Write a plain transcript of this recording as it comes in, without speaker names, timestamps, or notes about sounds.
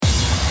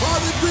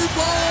Party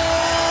people!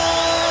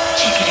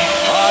 Check it out.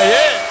 Oh,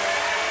 yeah.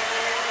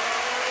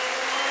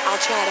 I'll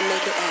try to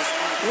make it as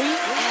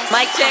brief as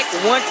Mic check.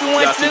 possible. 1 2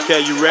 1 Yo, 2. TK,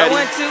 you ready?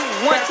 1 2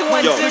 1 2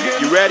 1 Yo,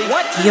 2. you ready?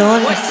 You're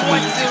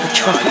listening to the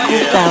Tropical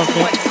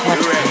Velvet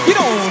Podcast. Get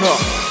on up.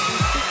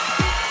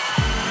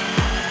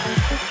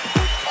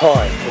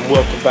 Hi, and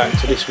welcome back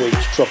to this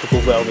week's Tropical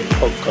Velvet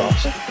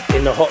Podcast.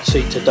 In the hot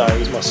seat today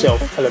is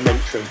myself,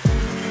 Elementary.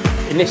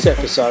 In this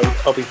episode,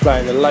 I'll be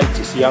playing the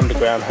latest the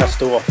Underground has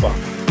to offer,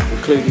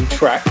 including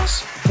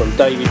tracks from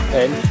David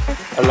Penn,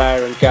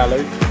 Alair and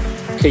Gallo,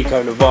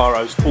 Kiko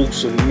Navarro's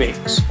awesome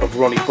mix of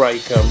Ronnie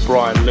Breaker and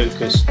Brian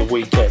Lucas, The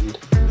Weekend,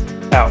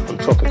 out on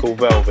Tropical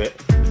Velvet.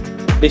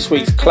 This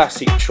week's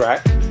classic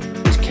track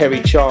is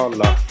Kerry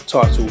Chandler,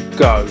 titled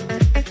Go,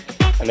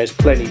 and there's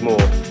plenty more.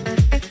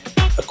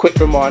 A quick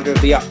reminder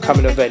of the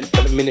upcoming event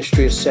at the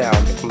Ministry of Sound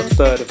on the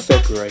 3rd of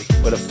February,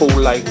 where the full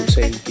label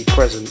team will be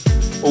present.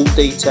 All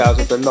details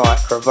of the night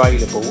are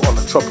available on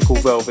the Tropical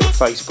Velvet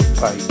Facebook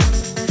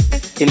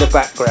page. In the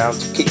background,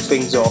 to kick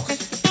things off,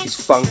 is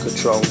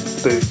Funkatron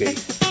Boogie.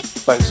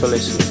 Thanks for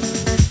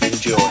listening.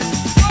 Enjoy.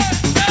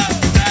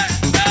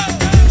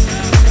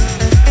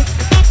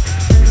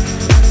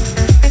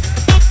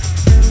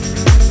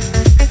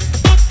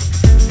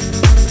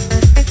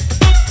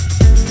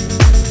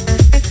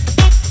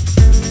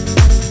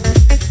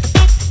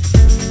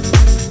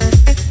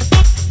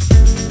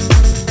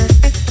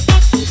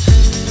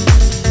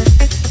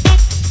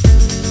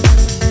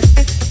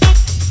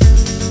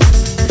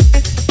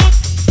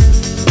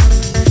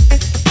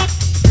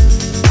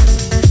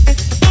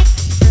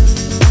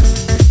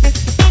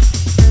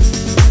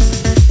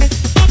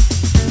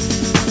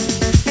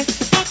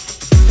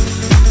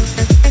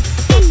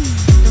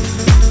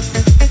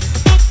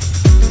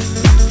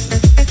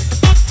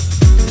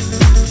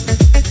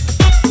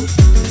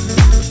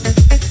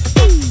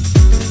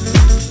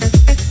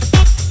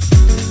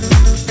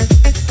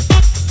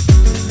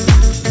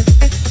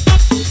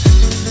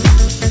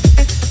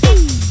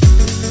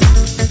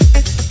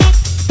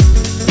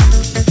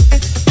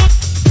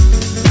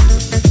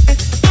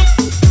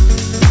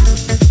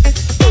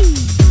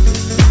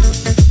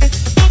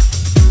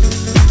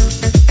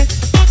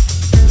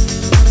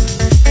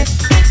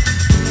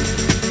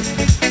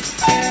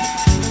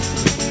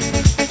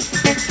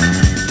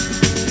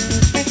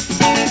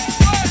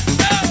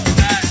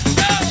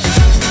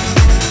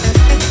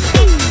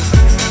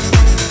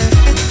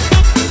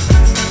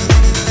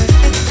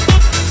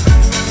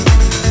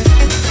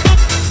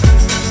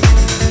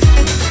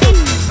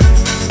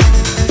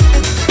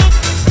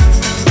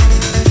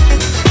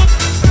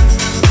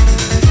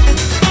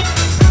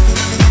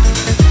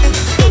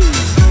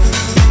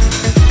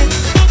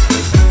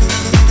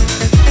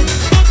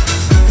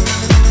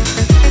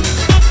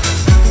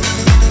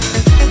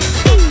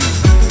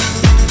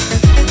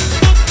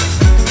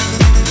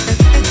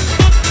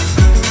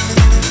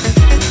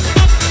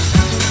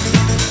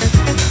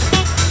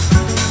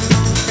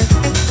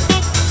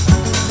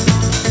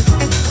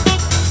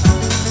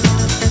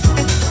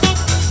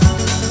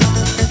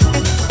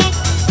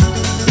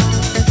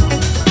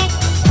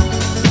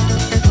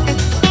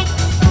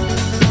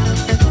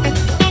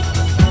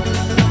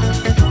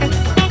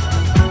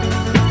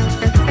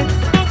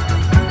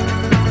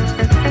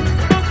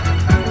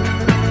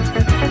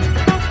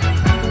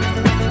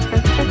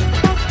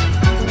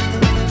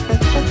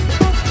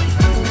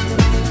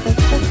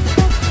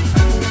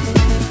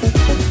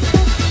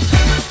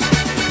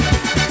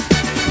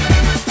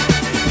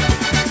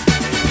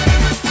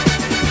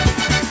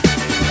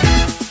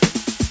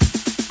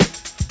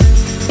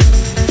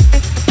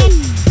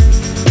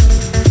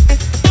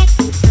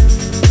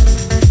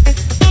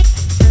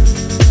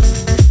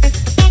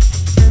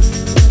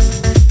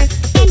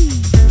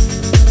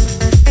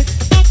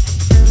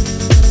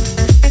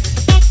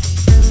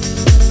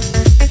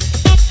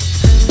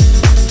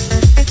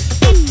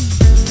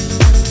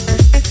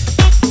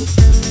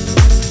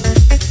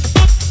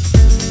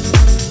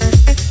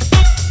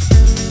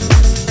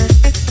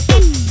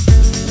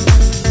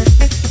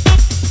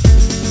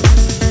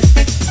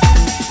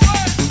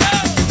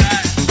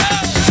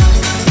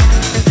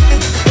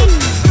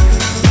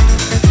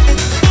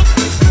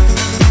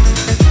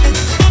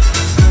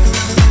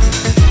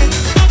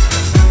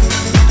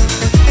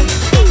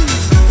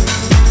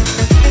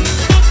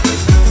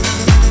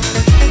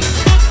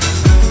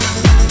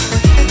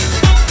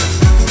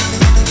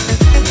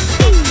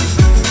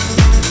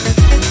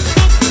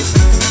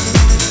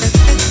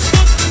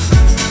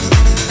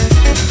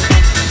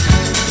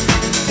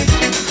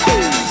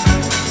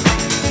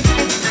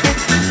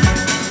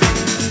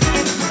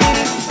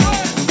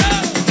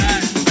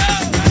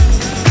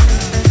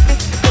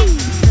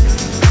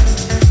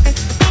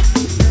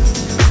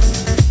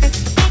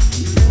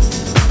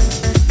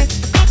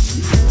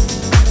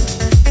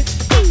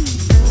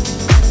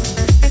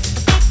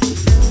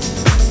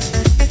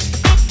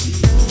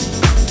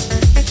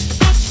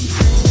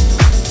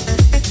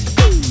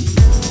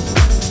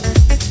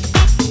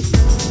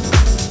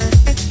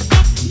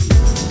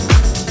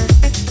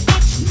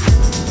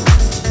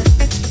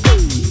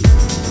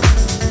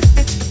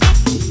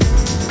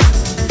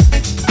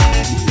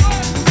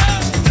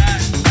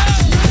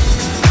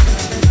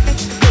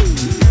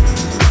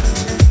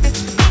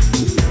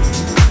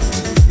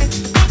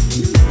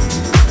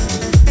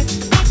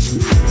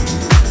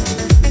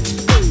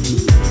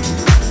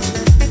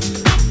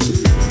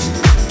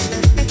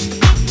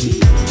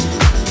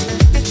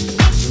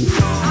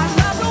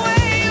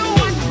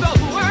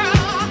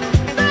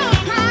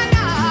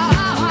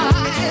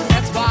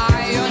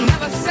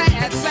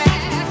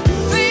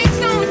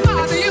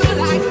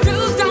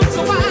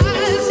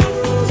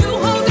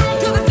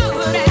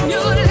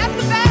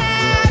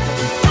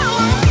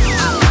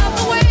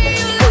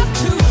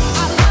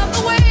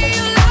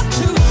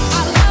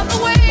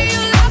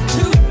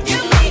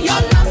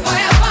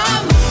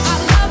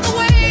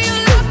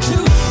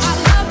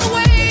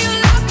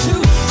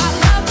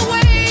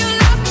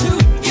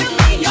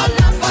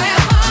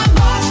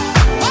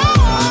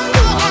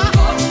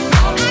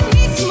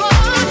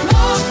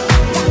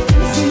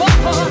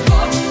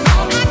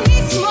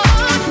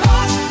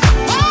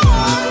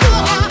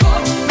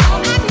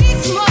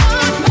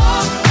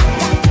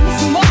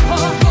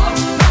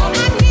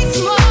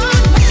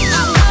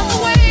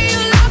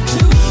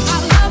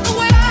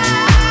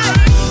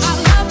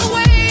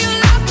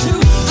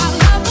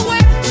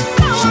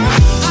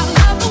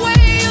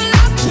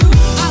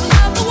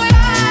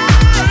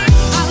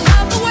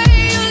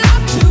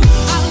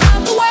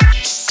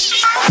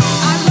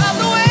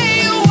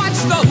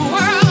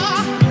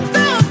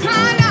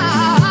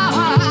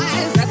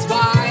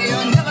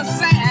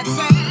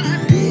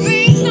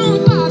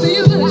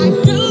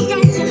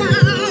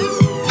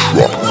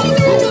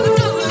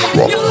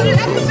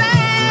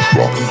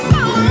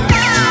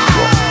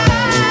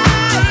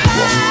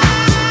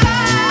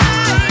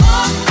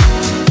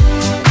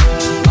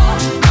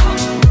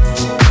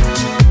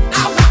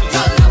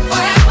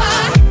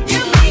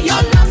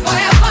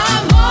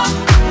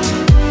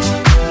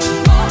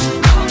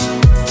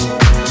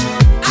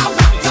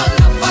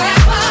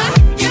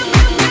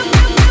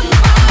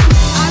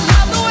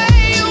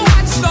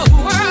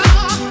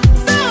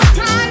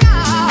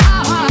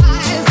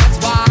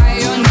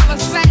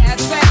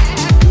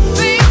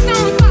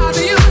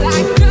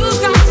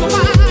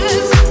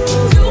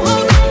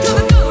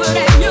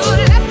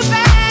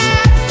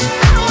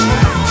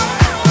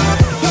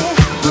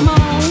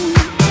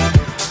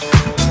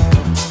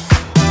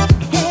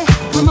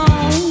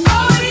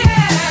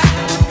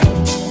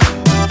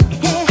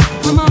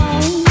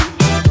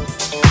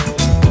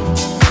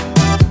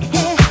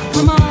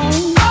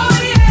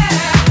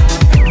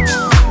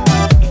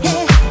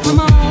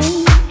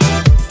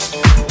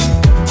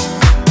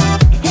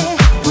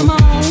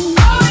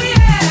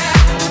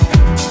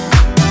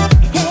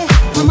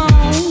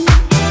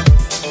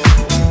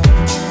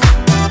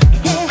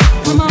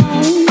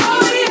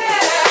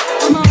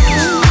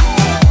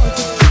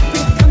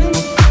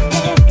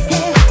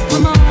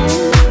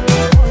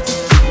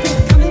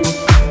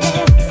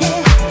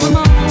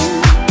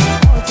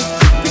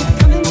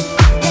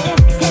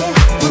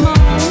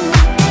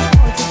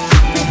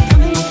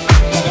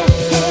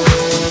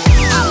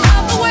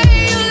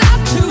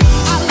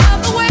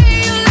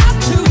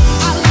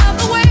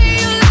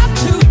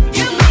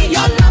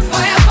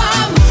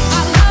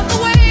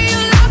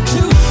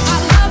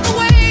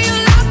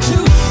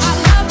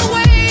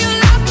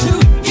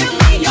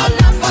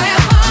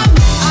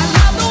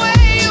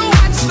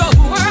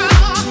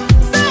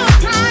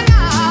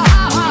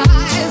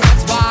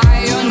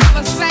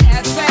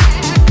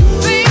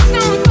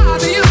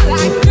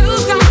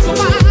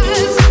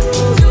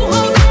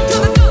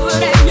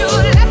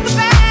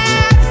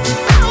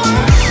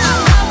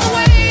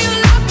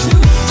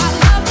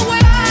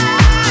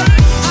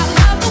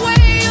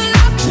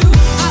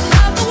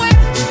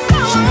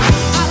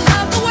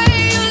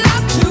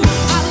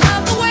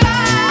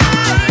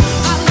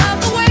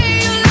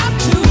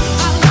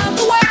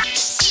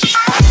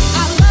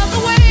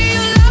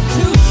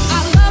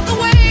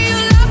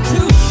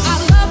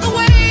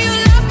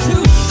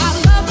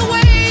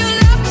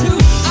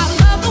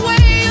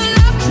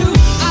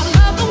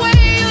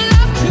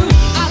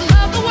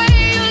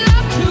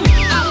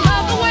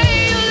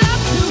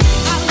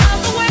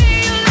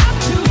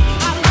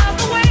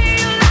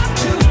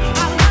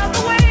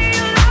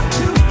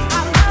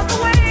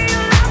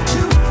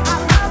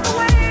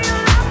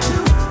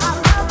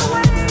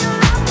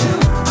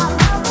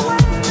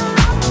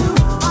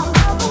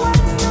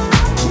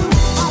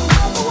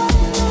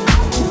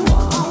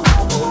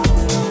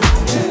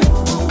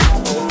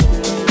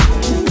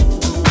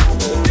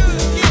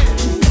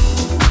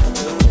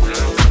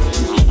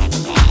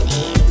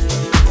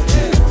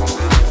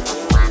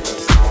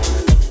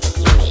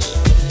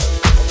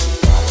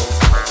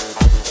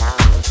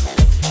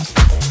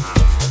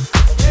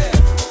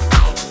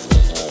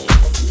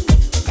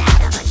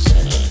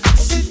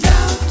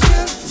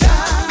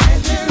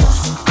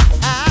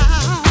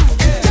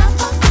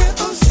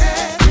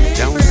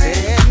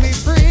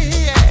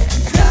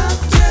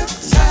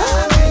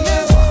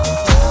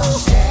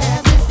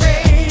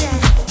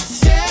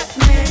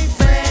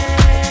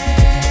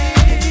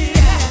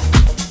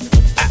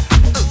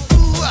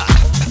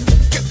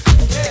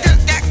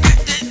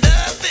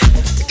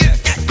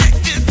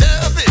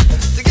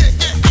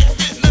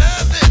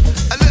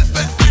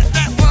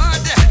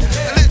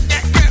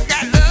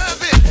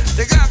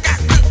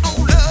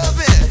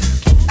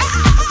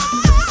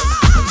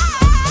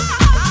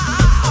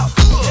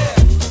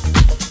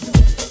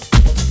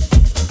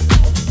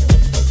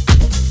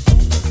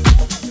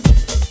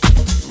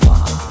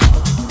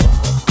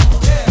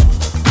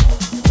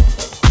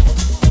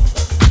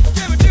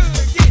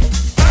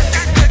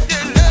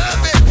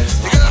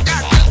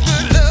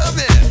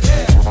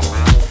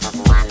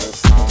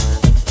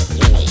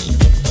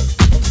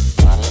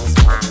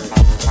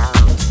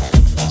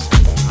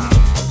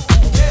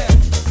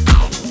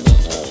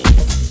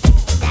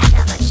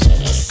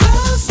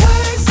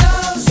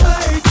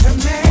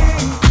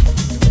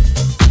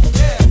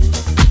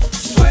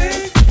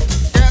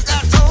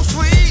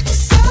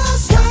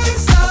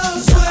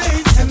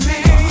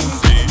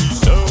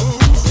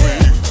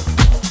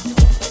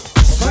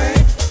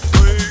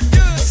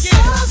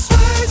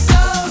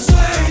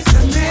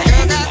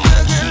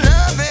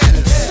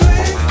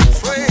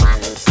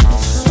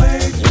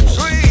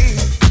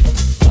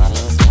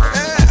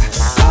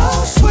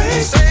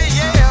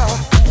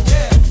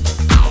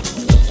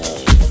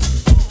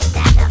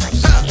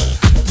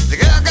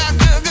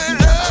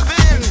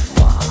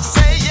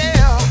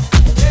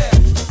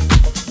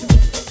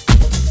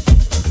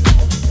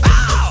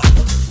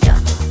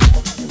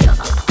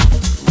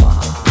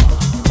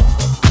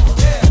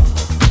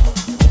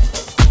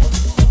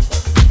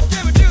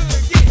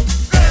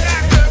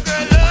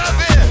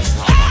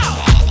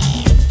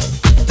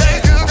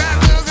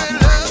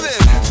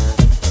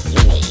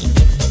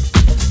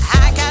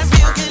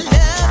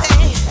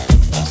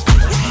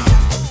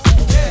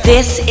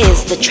 This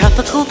is the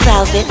Tropical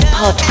Velvet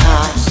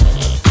Podcast.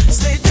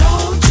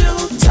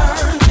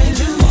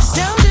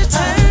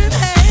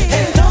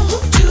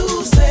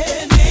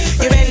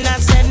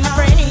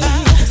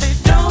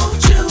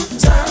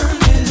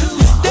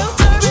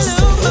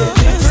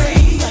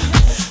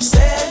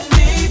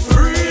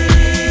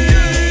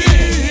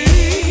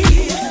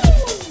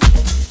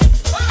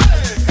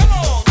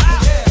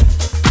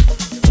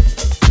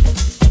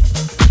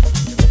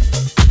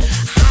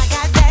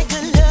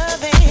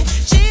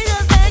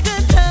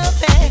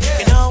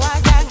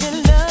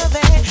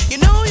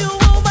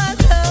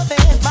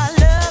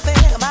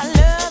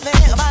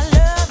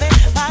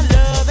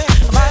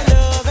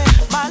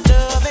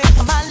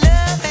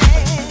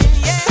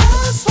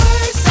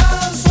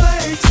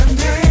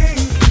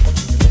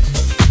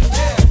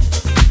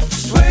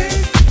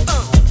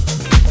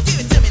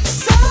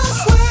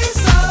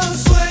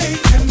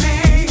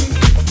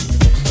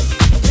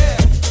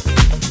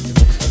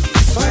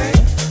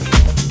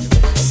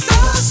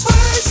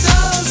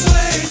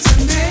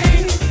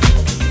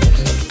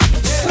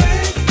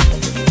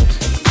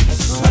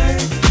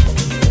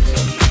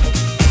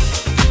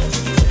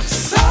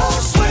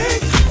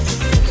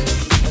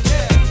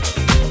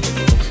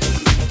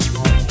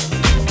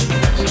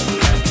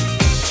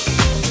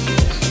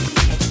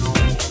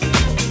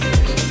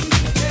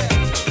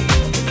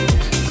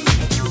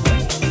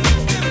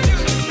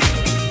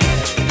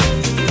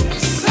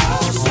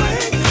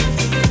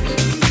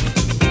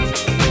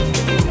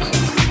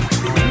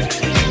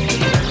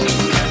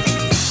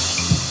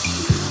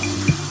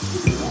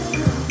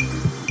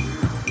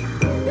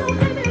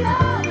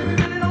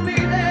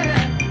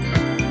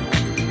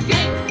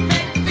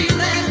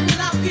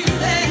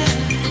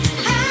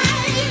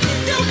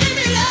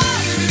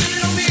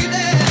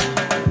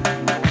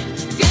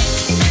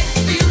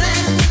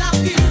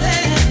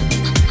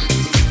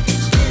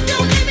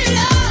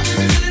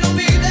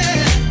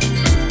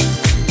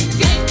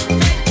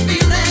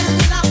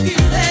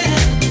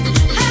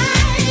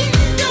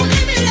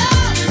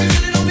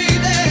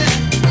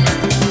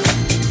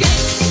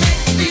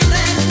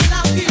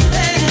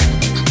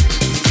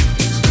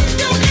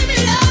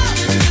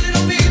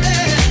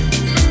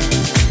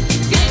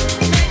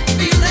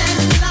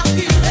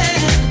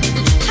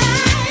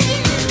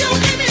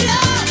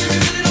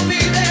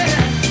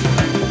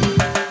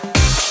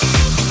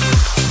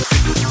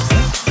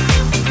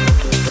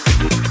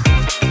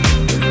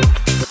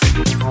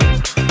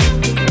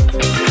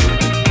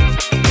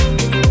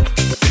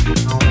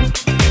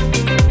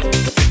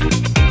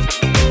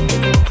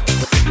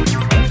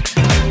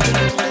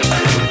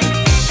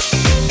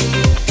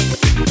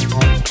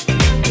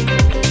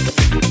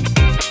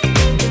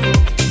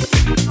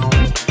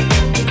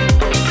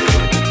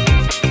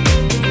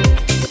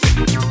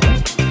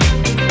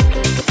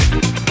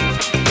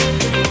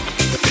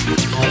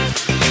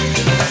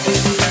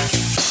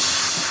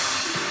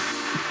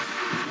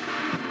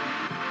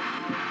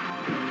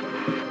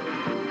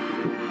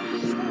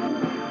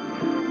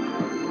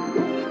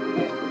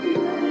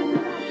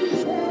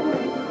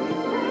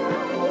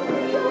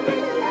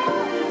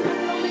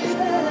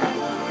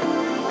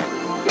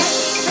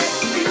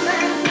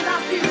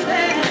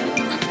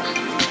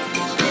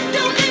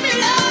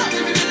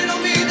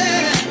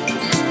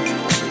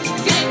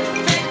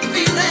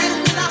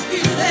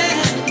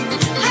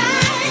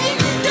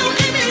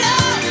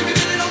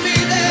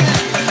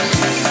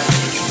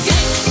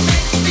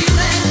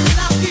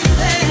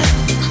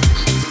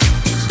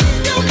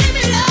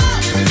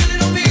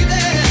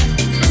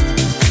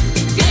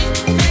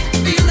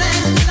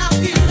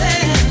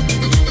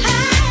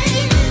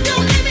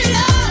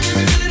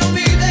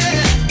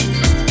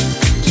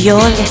 You're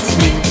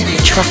listening to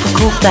the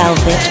Tropical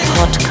Velvet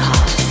Podcast.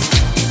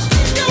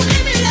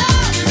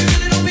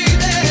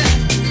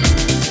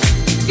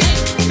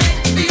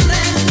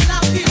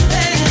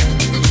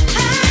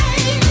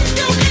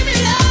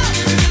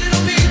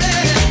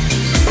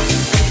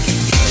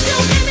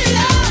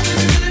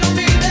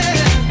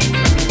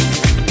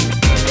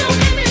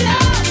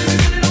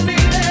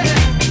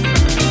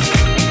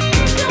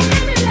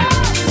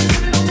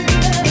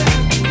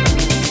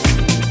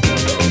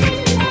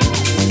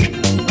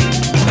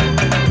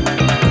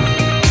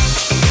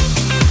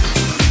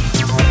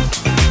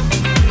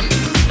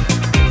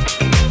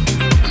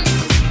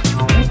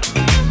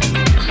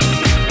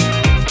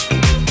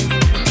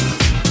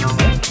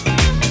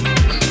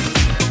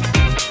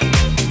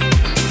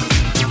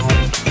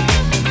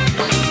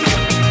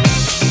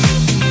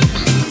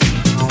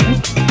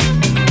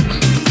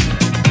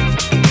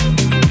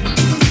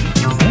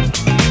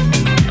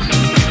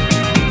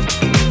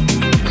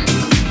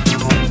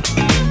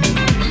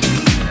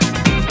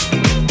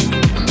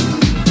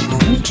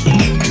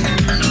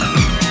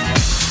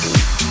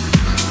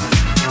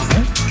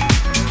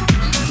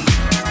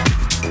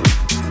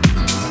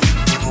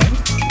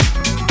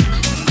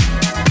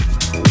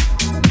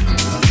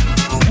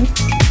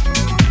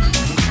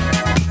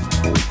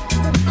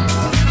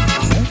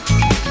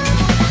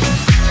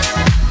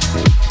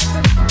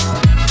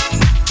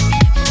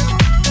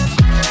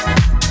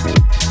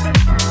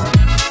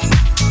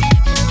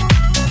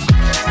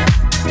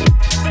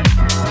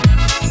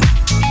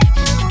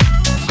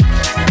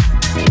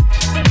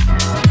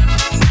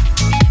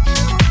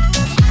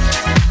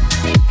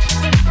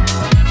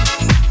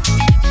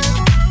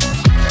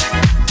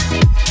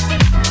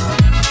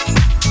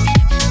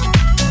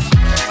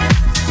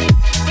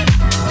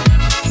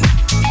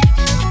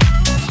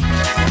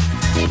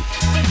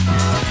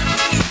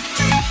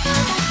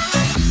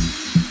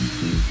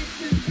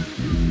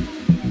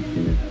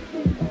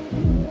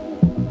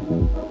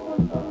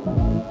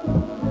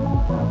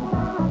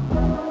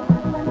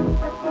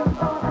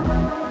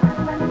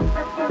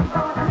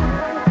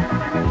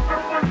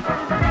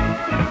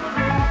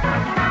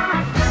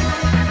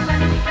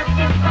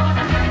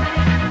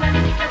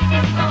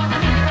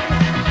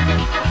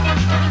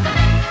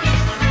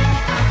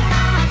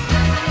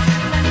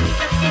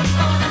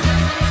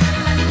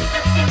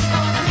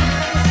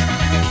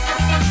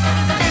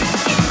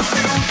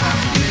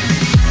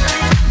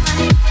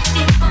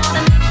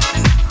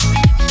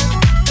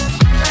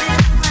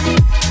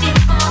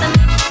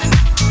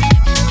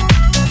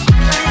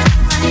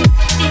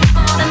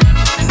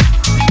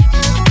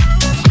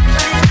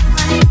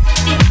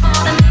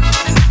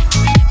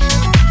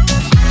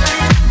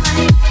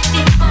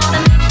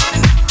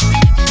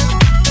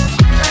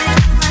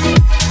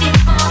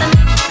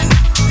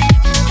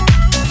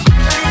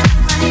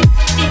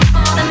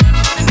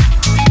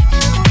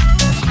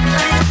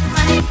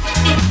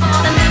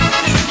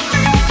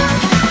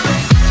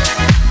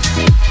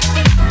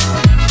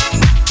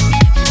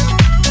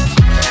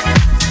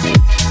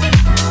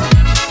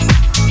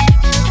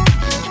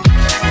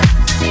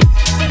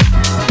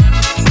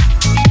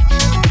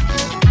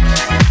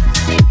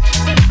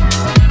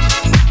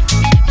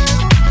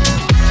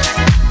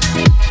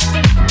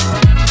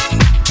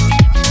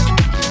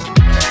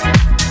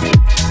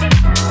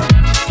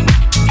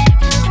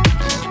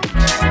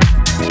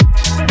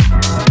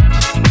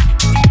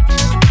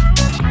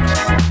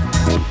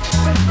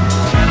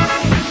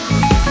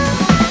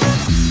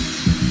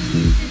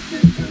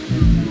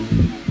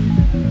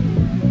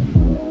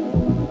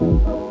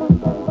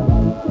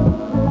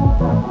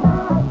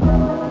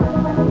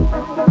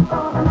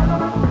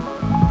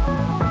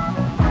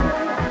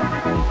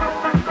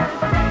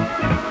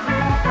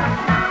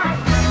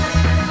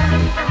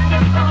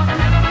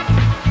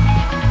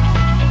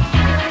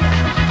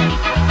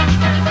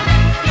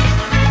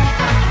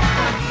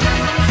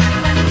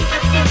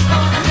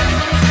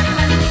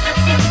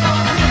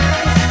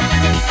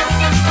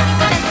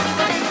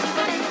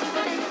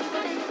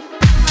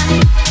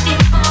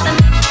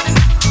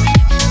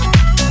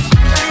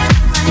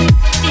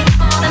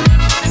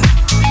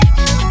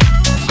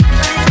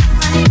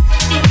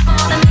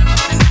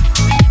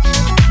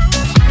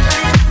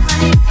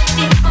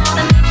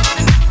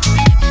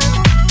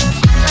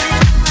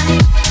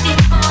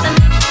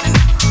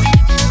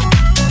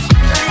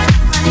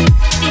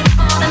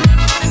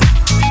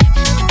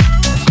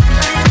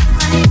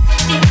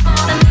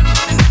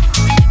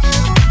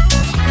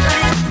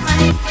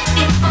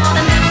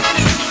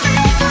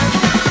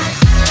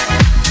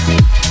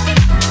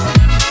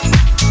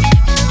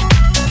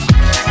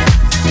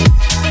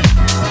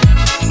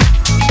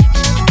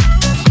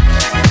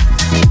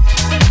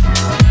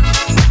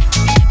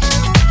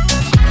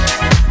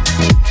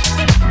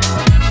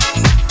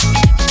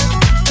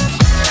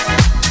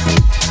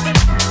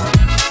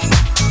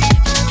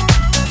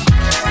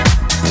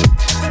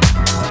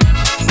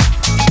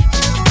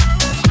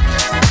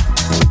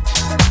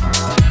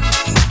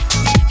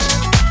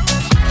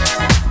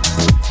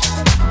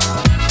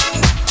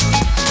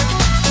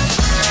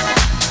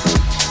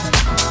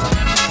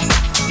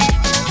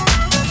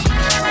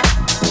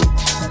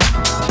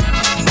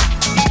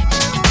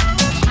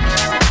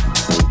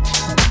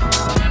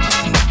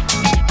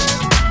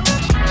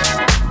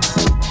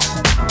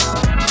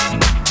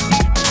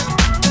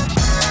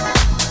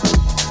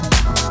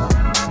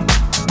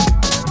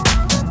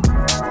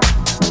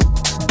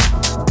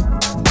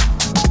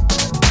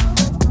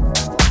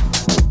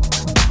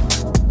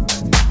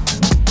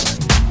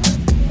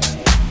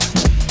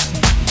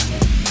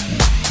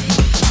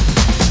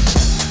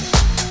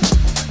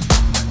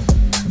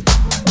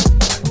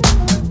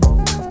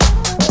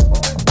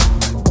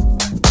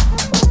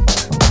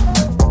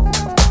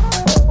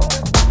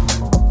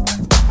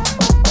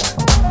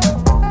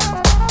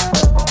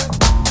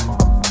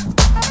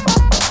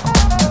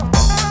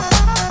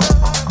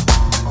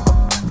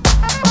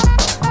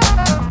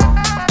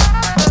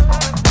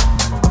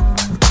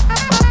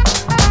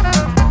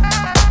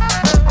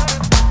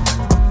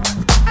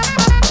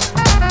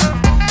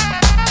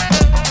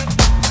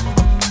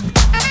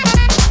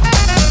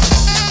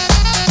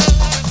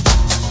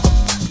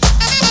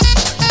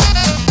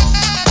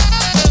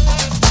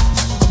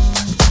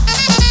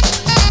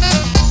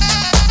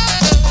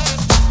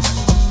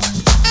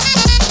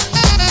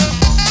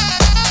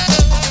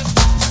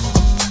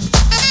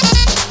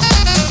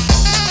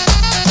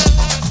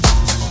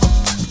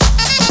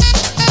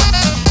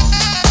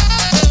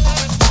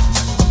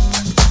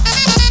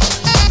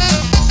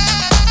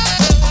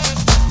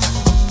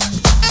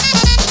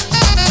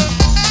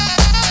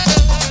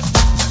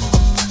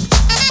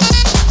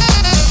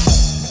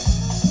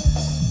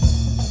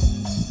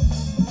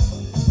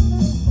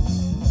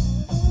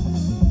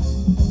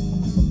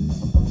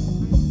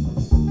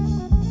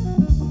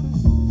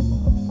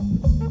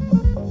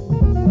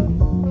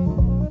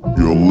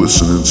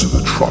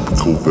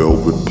 Tropical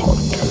Velvet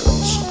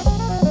Podcast.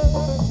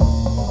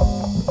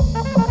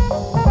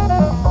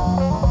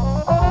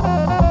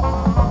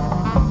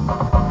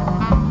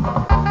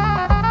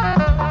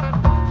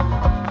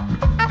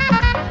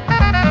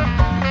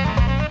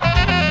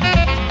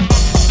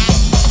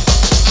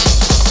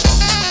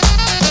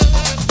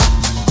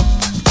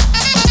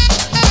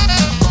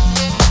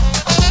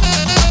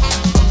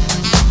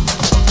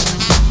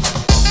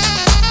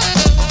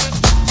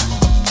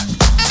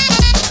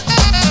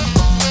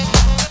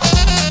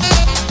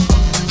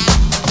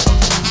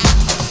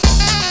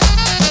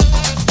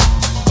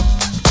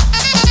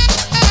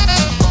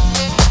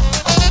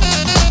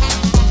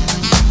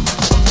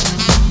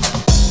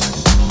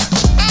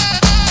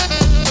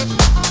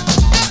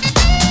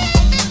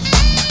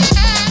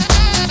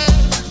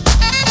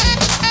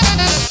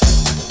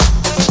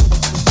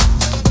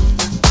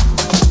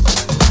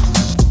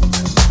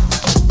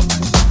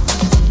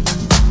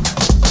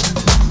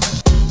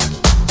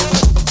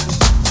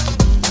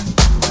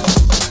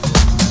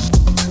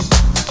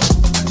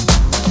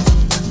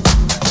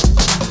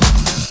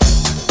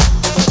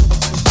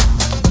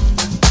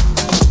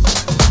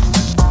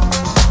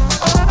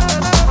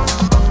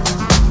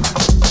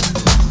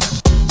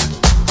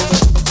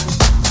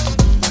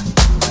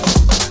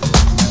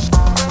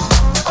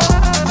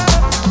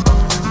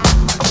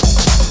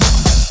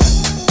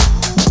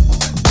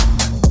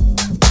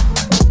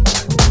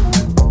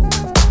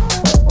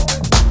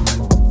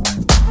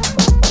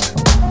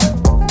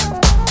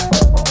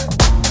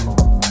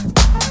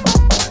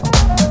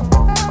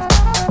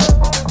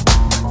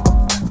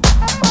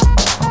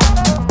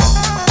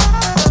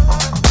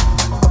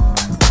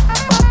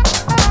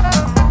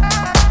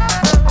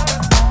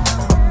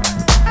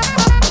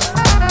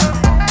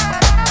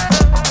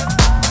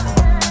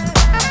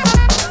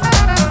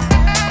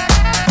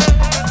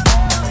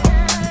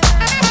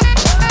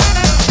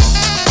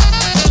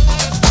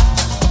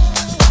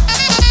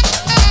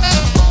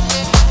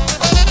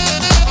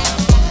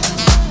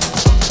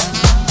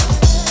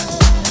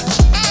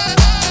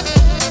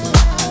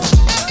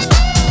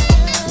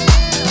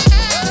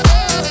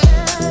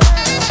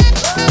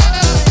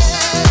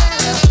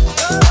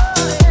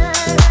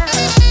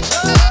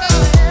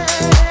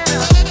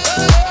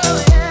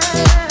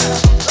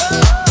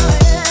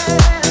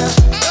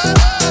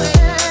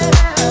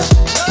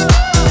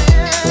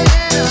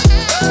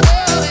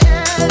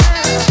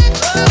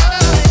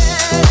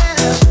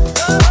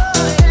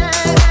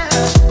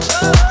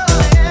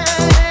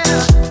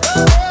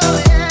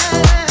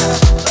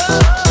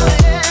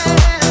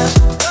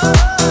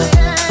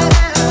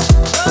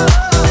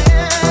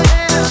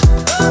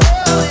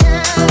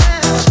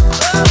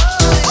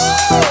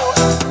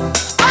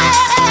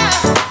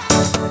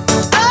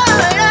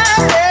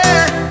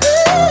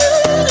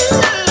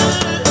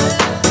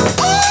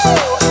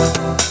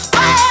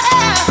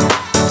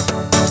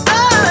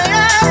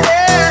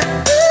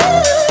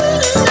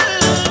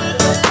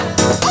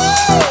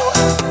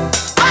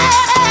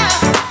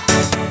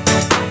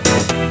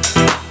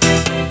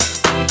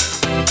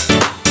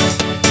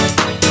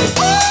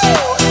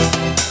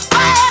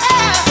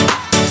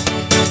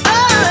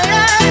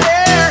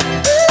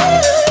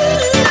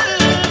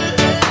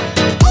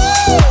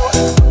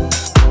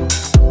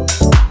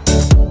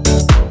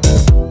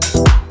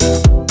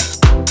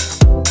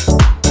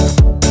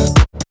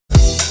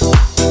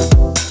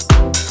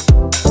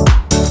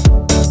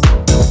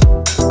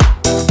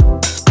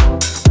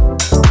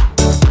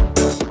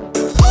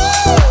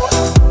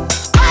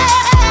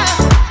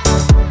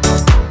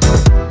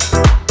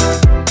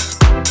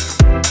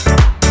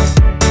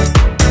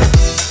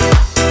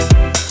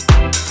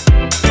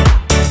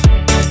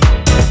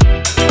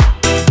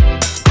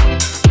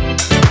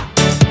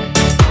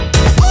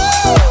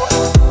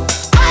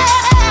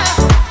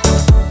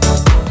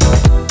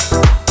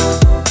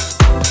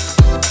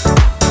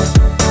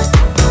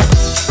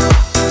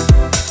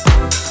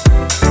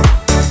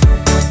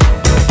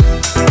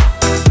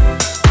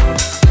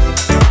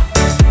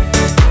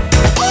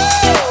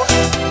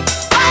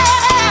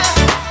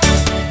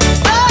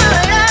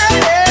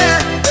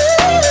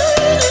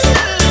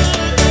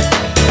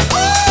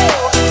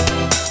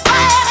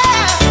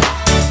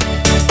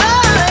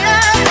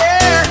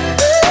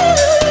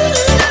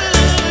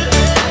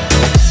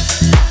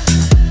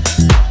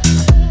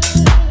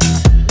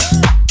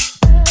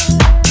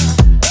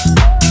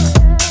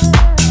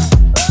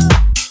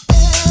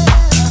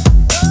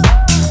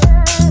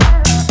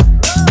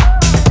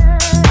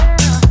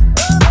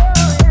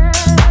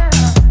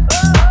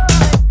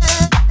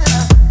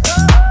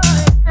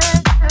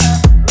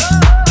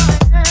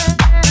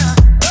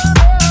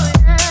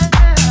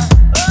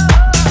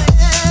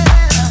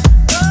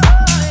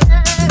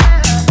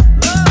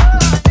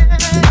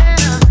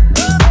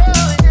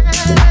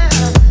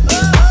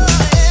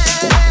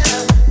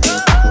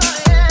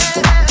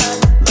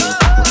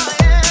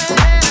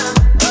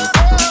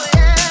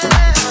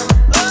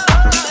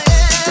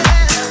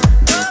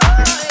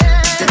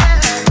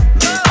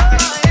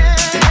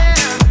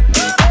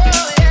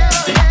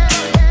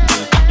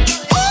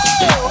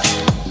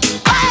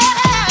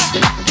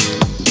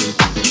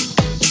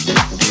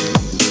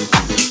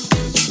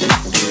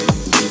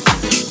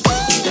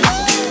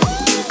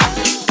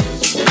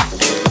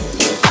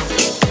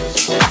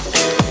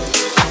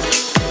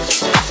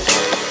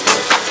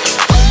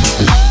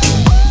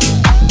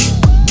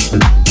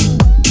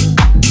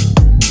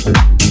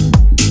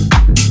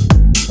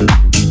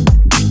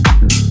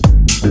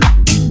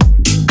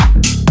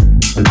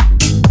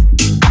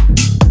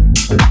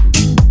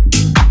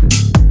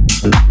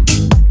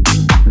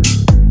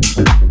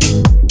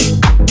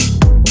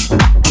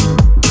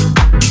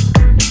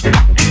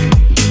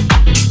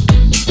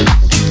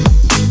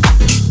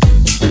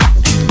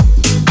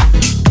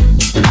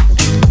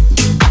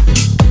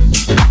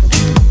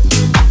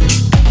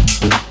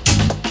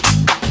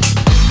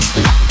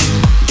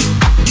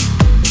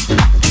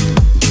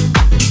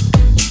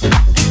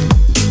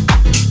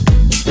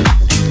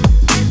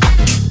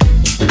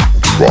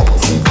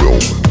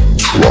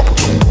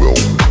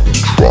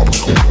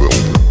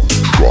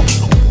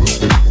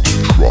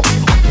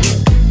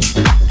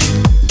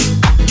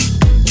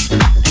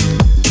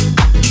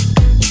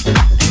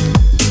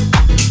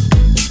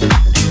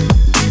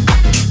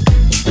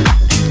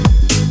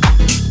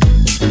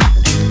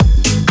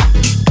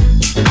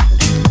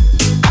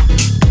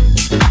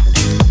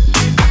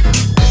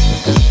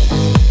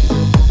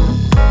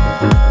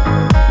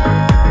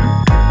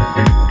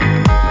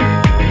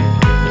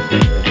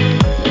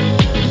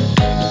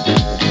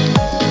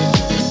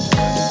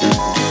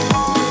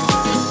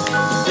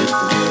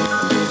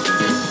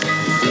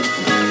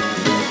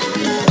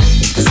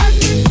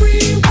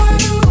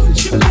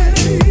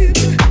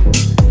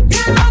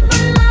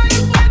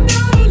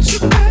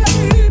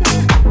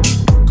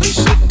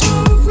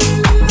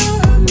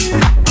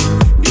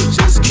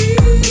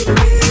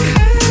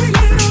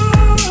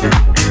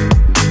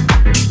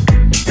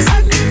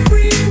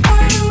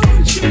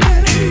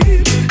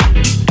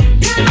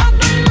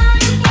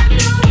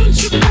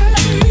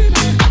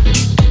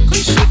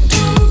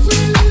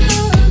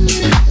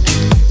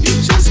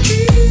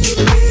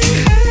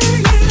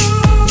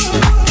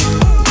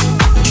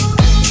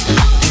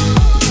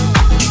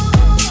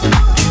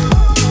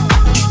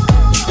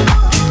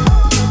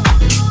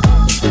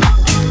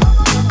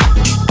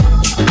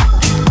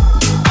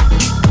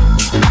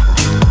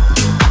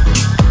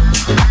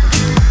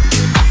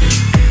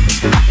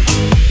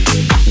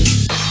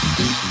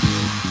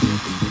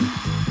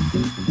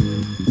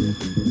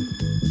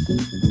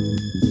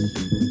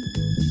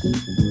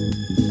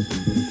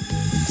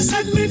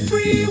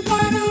 free,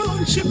 why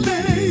don't you,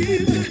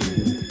 baby?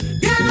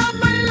 Get out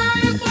my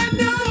life, why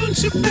don't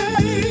you,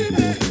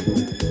 baby?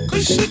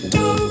 'Cause you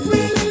don't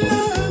really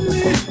love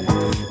me,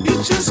 you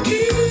just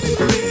keep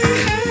me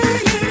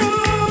hanging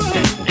on.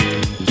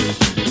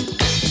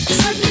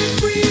 Set me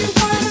free,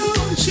 why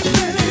don't you,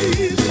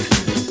 baby?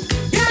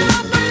 Get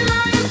out my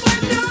life, why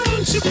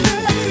don't you,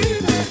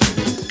 baby?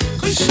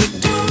 'Cause you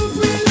don't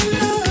really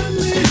love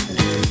me,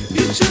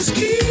 you just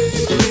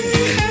keep me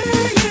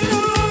hanging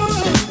on.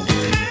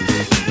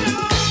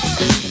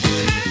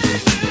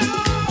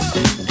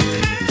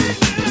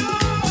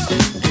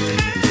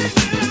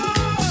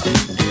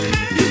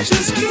 You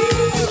just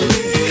keep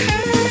me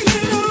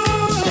hanging on.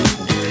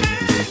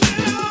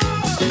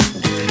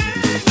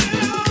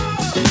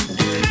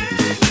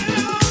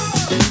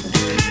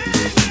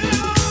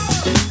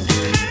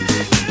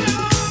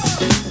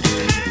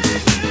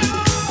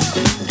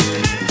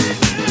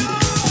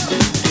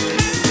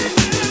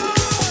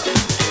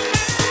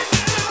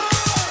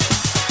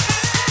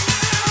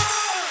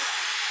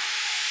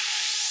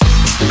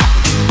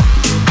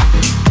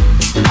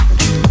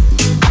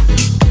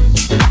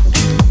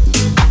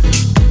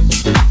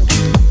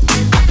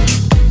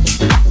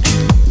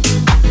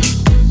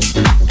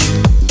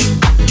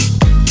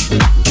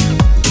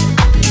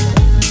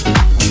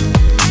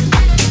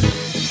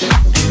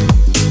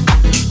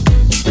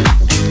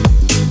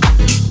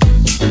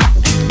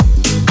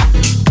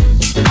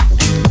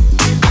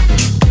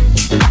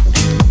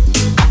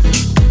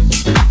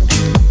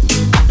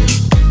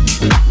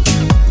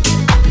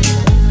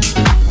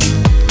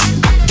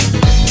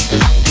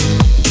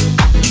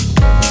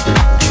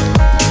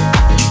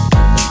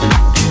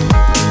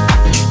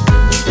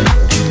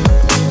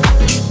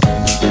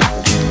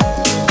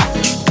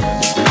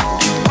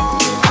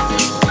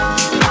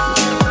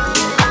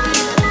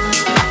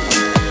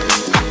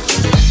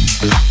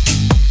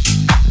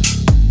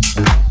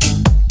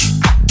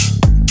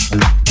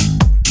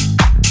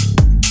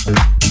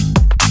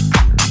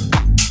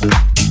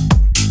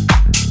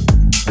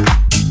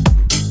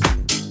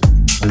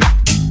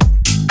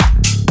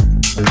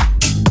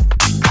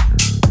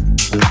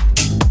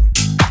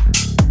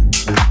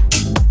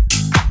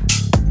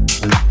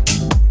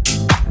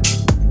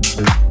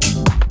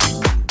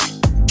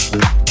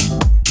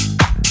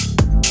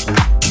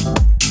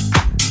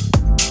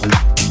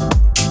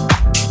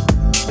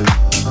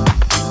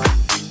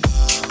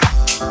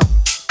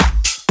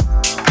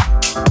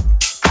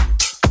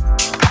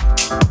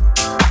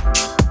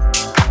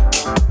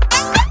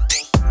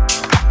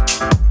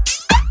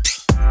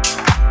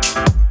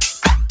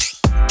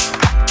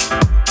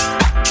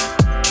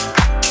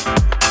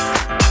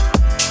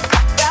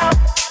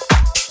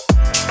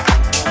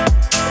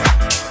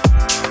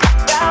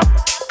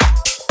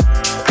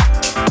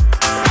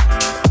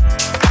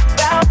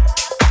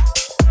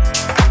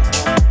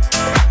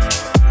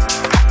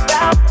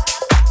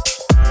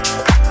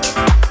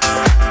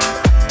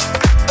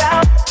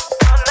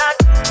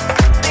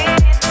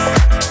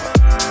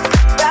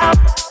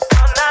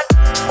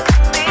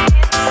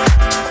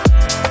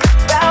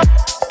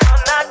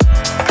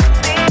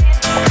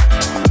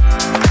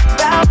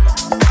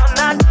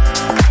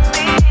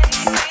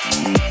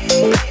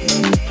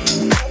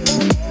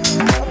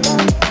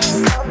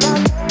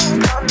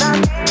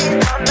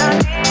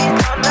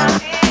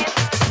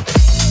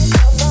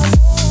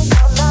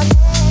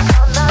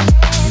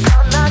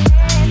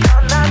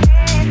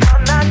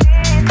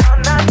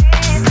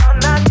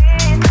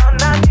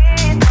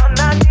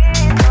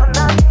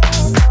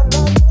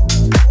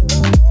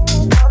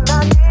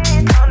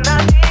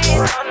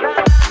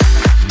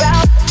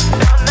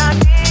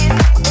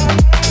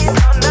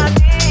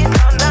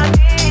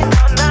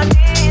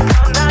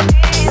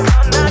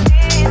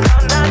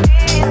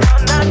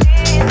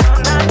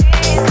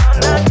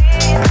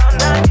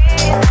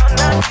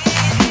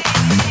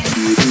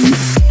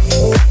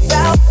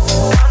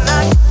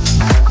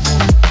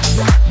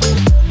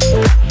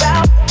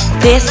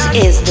 This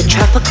is the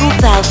Tropical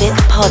Velvet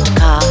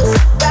Podcast.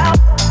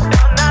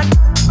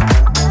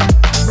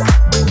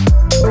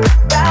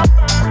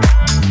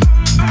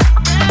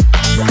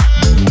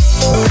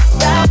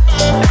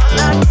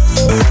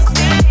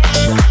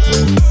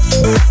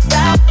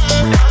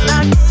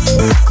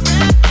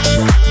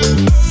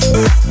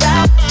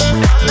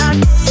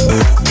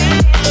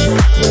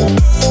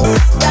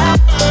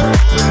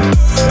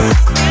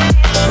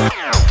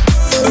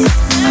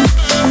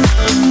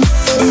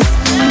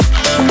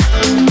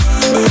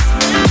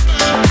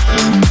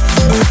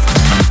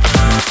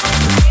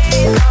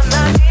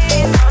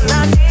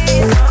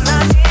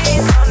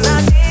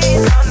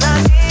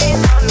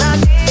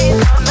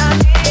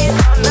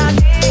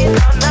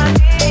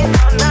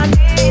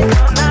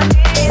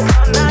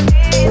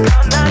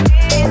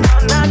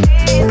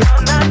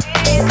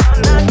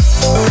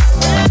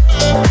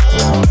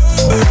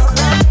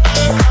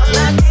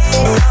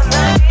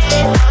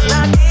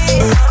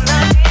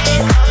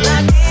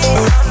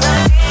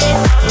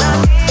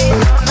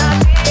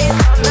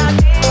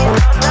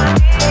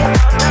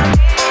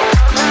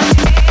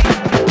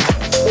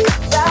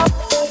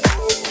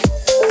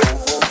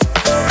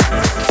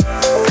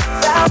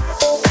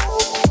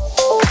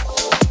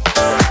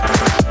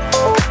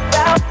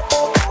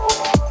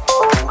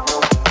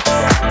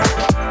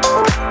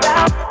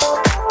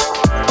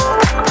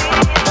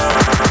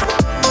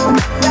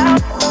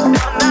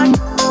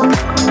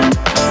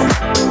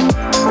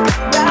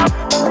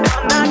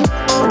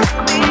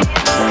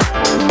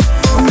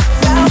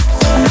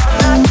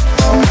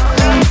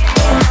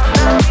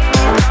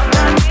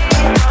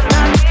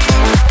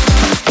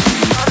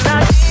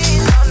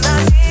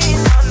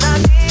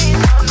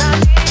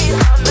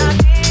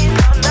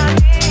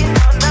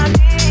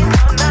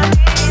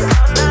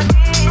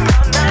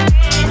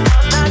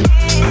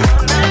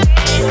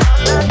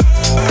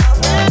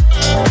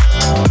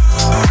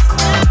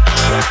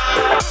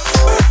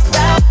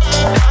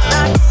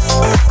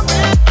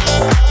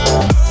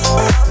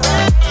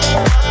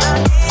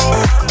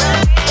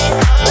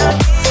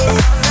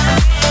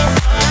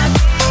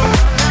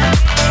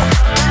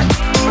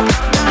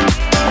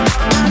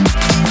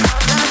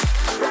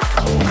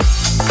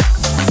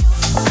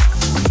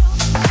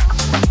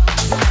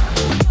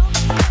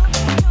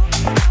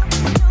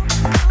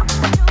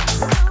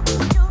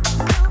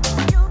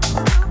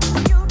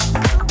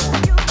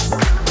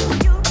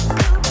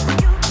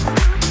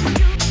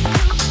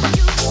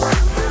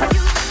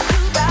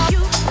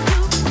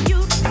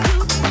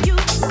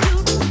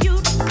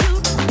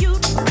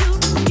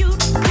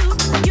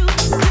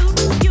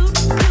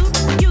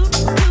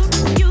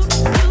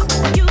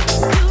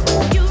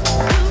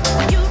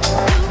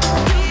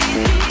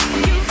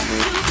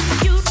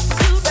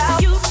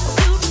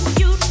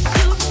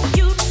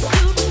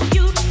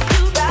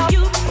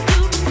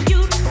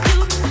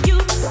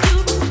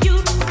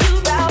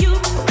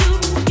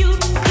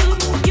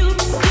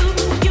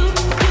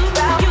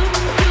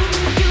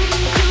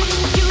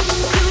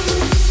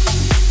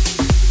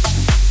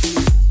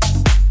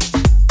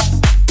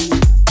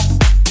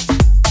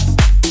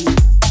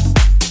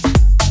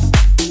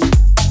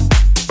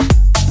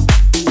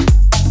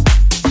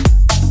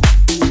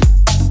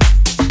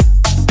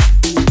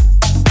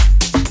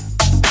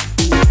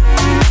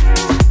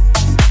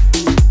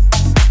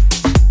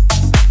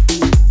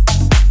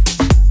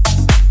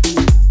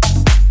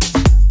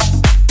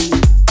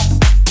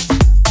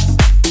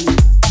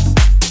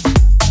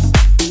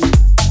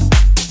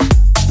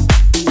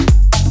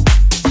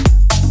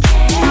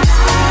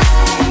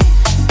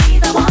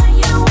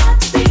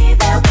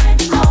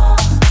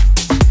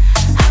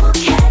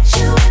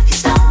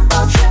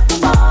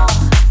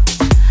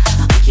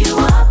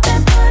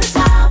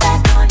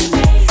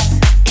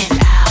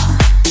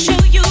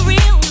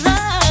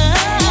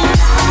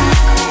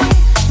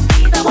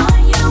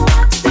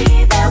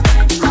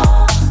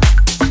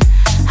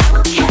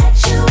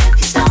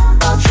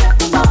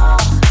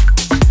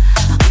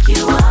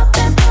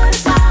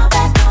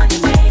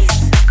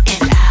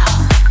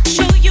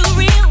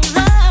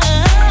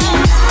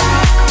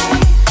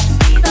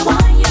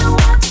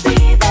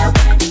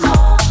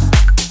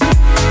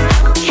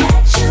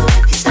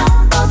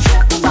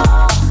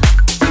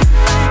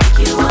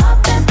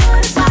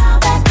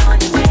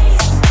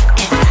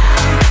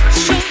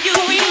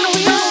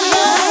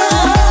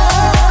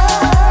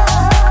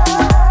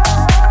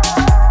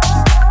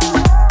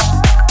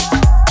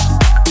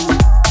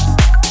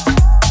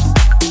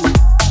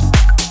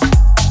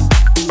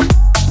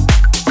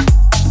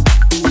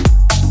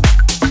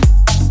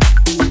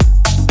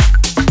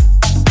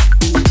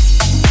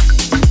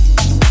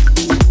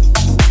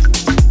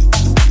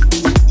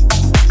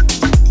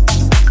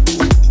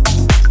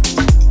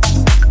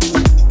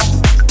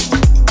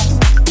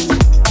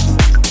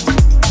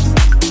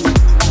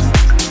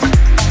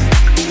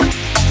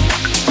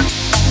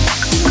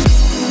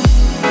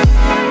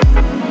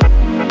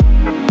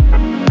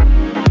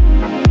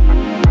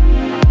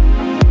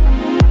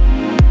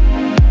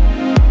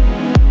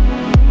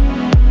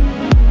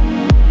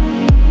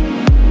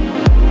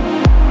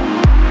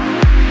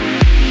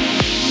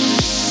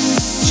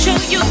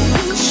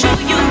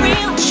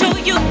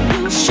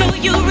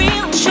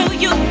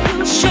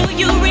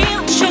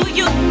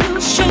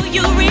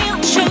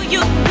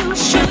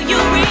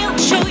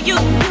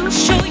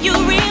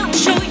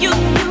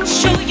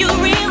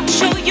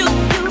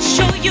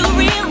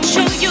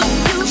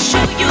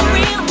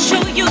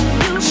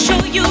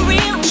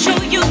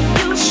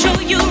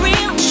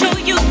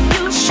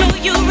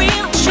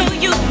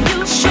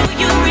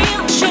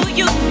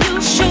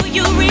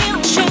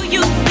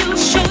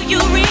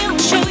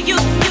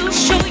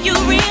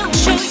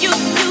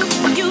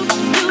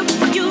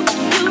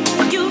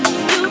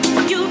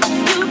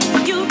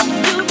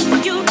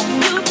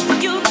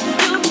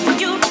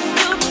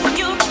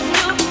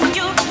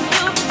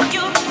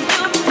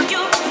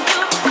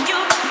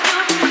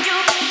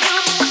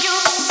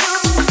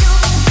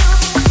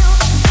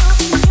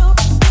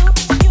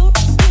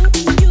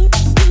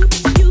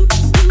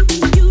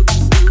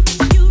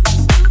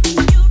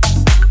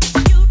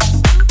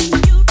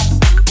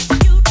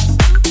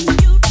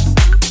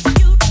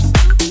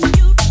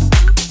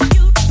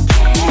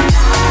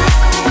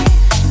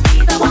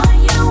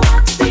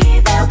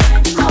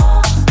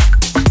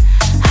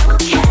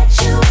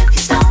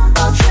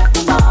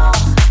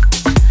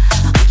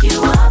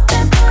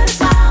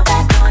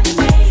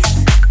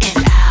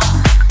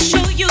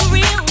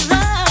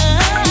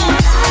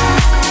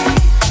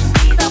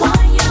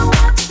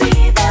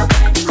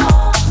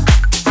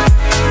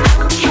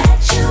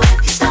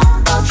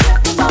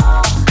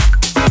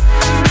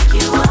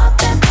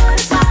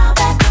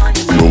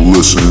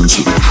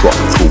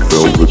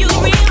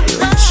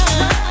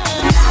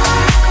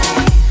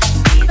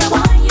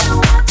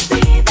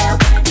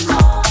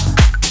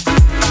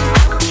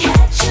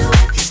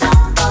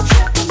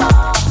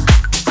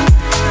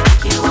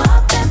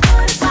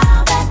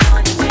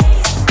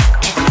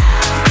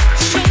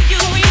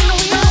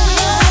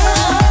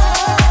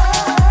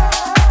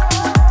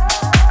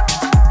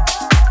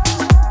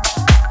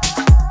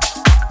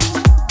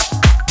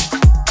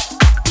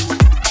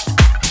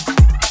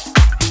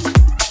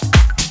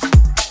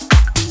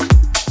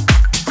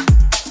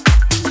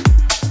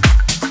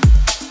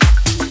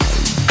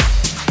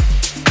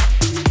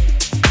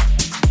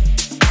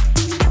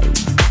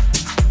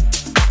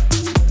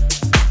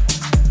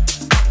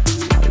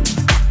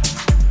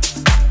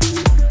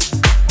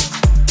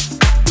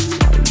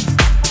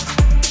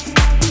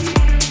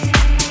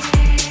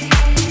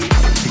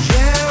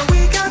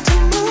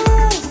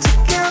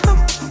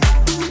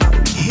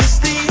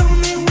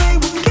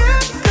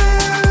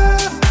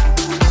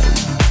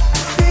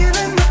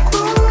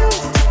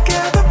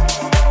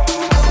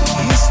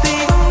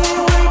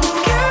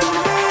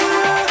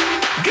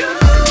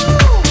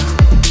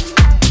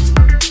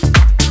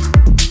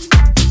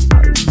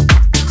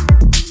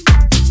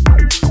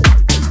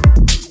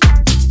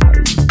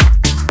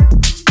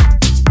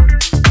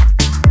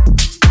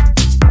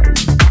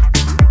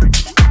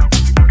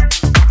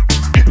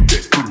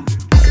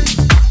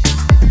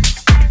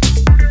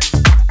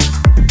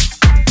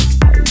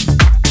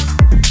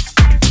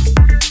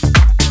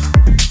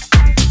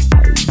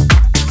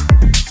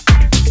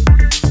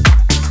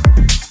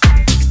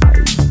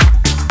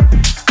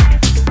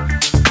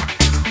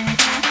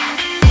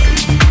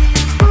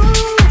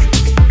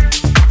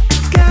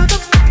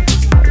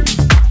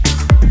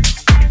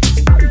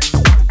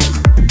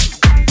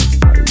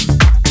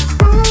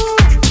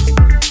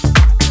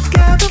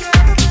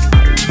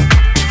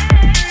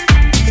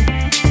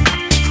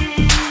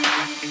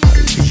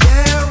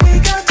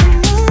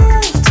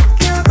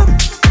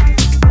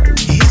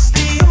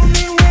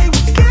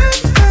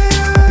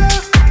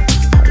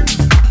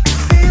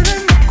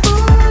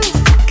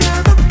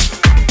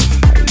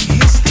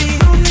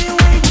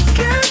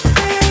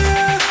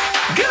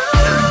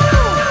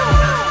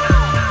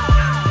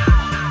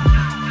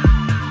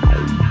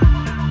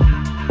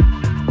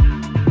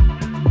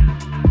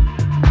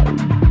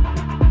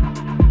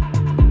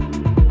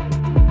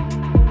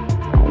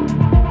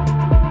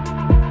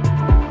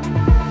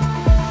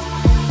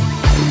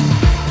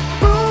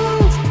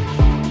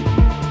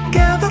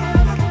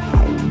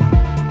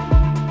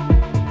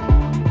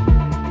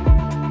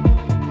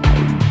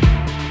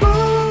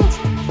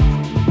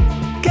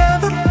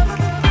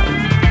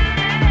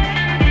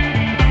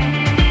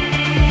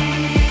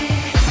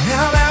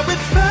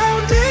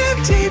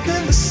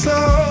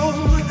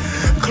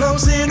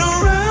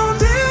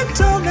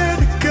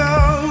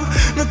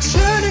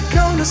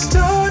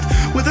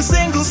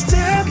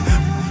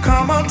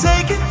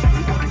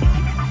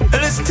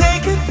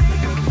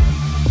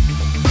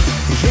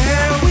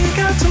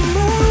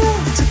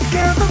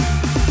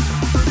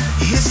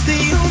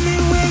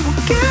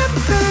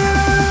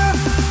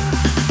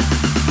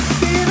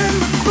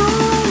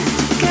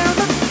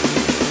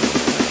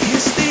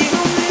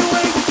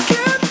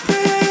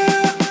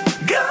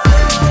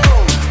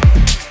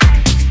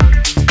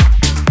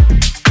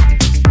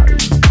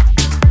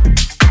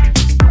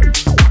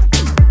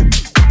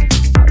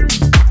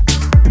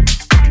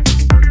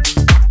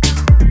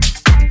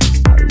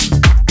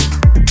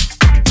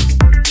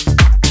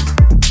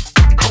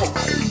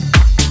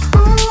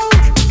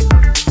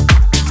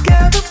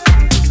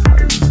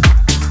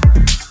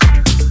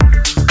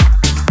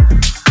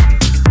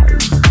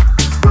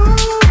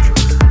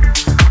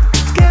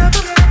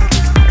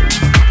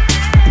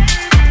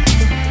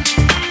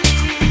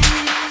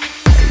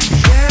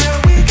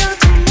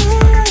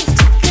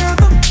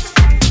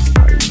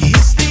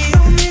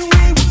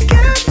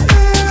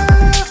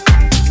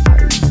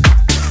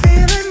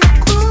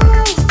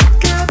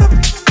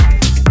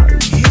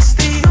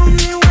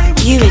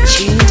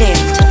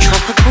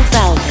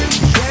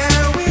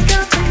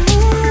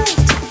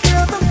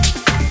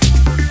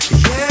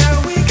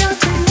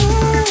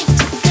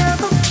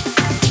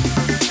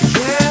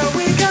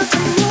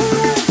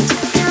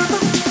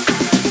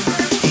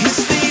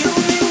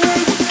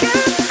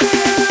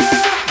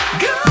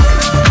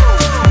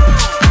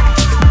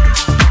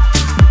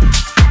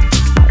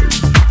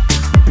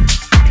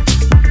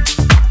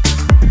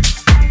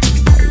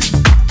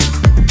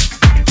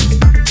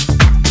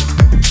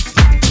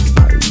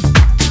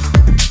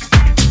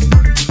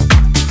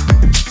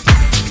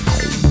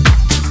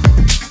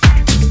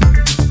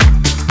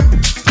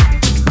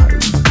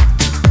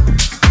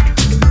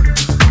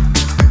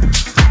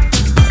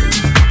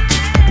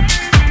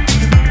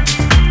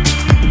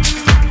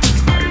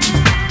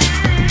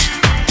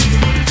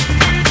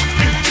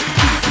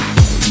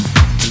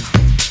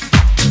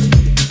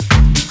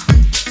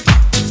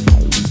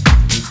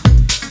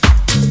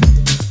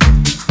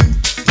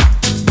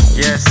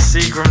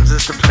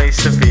 is the place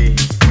to be.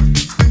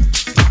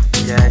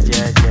 Yeah,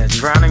 yeah, yeah.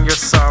 Drowning your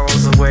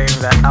sorrows away in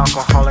that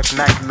alcoholic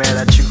nightmare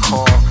that you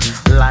call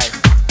life.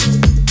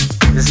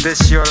 Is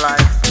this your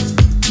life?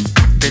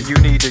 Then you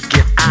need to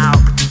get out.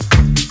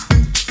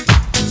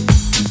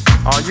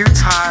 Are you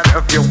tired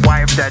of your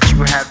wife that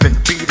you have been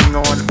beating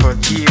on for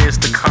years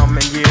to come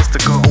and years to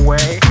go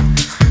away?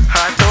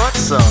 I thought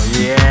so.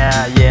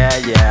 Yeah, yeah,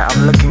 yeah.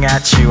 I'm looking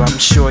at you. I'm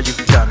sure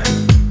you've done it.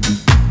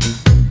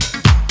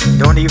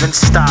 Don't even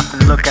stop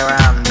and look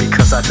around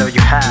because I know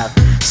you have.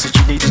 So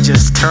you need to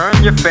just turn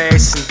your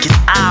face and get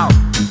out.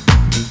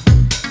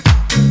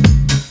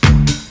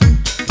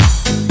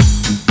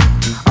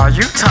 Are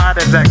you tired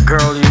of that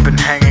girl you've been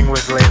hanging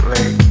with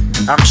lately?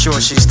 I'm sure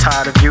she's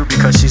tired of you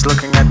because she's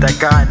looking at that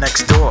guy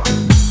next door.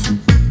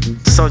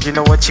 So you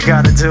know what you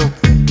gotta do?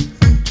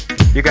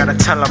 You gotta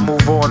tell her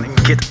move on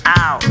and get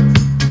out.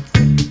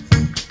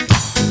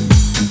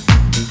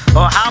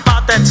 Or how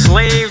about that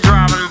slave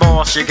driving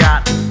boss you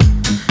got?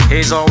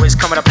 He's always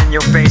coming up in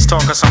your face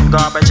talking some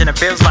garbage, and it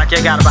feels like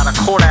you got about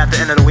a quarter at the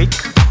end of the week.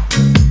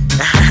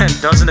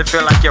 Doesn't it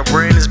feel like your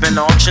brain has been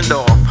auctioned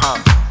off, huh?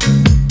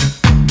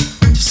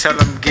 Just tell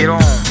him get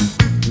on,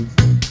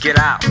 get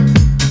out.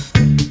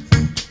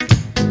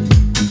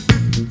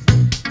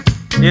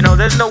 You know,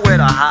 there's nowhere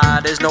to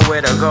hide, there's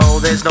nowhere to go,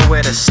 there's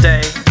nowhere to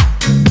stay.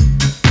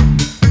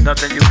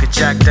 Nothing you could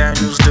Jack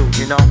Daniels do,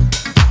 you know?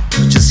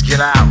 So just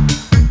get out.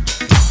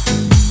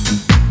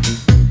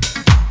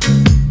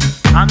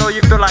 I know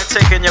you feel like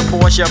taking your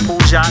Porsche, your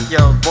Peugeot,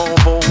 your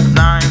Volvo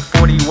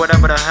 940,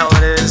 whatever the hell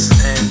it is,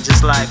 and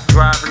just like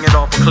driving it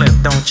off a cliff,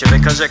 don't you?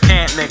 Because you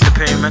can't make the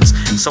payments,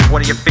 so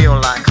what do you feel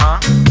like, huh?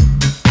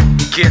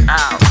 Get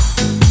out.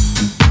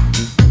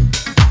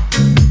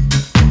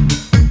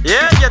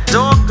 Yeah, your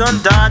dog done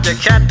died, your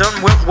cat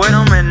done went with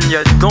him, and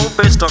your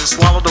goldfish done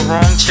swallowed the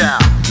wrong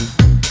child.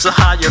 So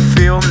how you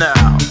feel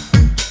now?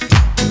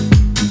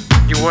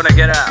 You wanna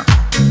get out?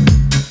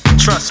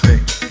 Trust me.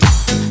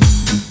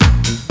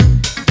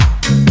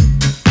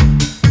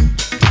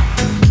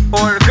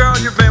 Or the girl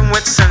you've been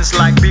with since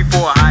like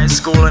before high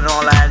school and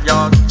all that,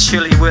 y'all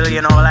chilly willy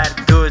and all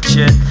that good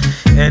shit.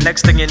 And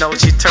next thing you know,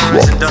 she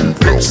turns and done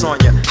flips on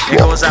you and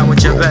goes out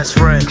with your best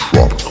friend.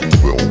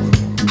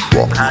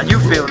 How you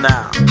feel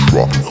now?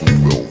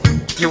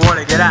 You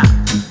wanna get out?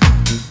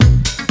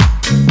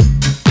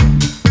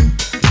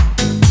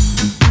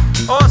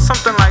 Or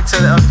something like to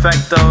the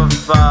effect of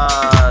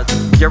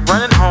you're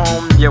running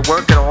home, you're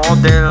working all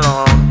day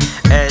long,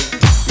 and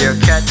you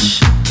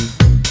catch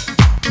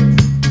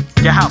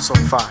your house on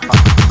fire.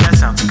 That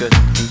sounds good.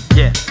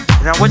 Yeah.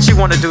 Now what you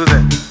wanna do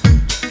then?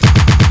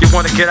 You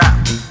wanna get out,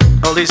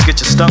 or at least get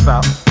your stuff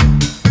out.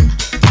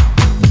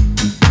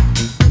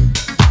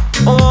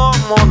 Or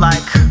more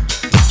like,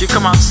 you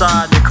come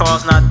outside, your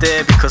car's not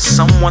there because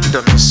someone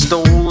done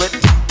stole it.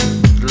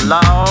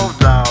 Loud,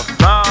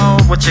 loud,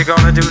 loud. What you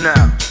gonna do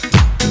now?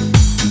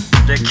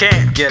 You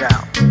can't get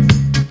out.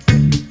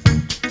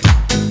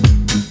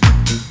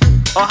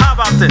 Or how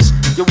about this?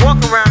 You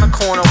walk around the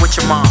corner with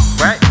your mom,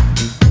 right?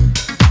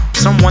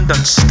 Someone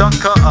done stuck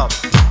her up.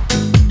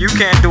 You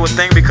can't do a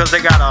thing because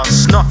they got a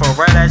snuffer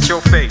right at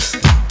your face.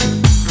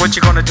 What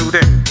you gonna do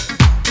then?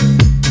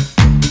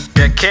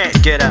 You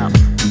can't get out.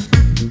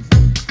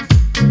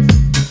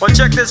 Or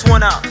check this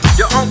one out.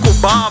 Your Uncle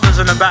Bob is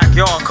in the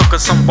backyard cooking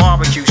some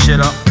barbecue shit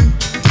up,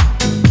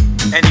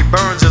 and he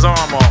burns his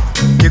arm off.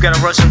 You gotta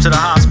rush him to the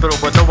hospital,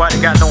 but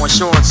nobody got no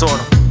insurance on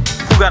him.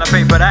 Who gotta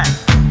pay for that?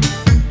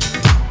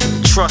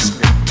 Trust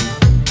me.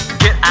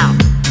 Get out.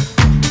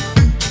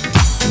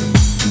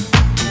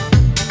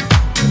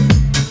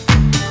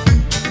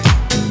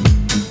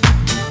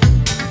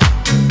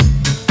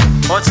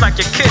 Or it's like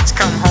your kids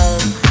come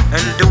home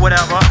and do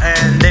whatever,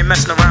 and they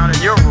messing around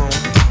in your room.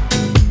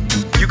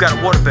 You got a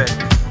waterbed.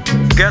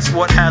 Guess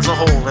what has a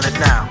hole in it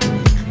now?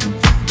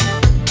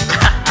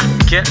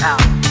 Get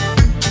out.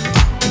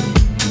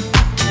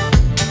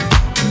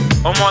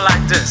 Or more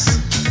like this.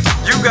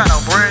 You got a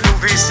brand new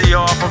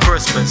VCR for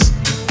Christmas.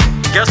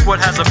 Guess what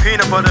has a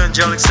peanut butter and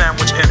jelly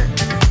sandwich in it?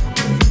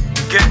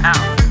 Get out.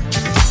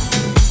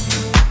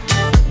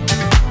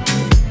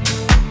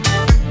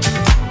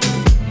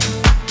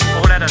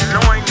 Or that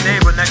annoying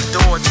neighbor next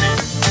door to you.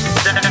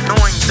 That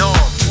annoying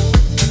dog.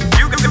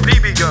 You got a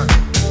BB gun.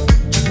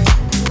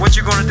 What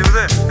you gonna do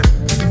then?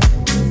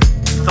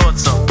 Thought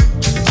so.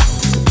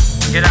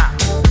 Get out.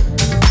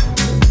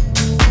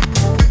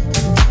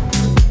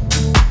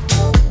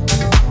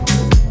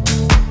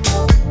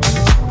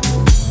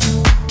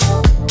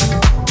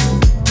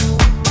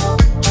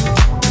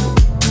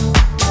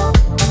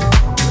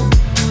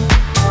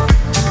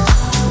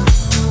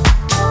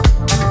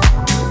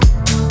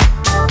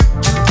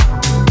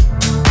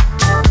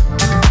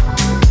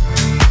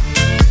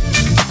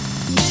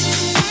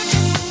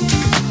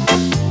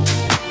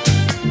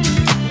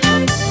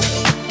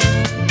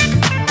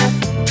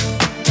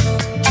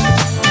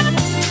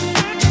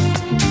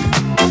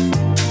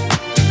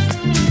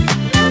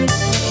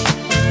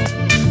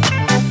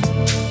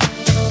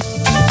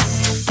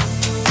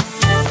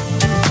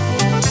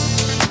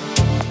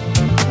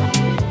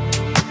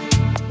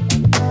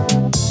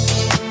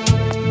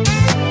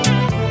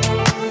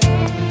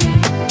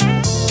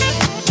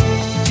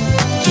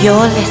 You're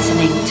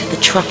listening to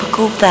the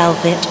Tropical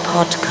Velvet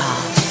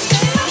Podcast.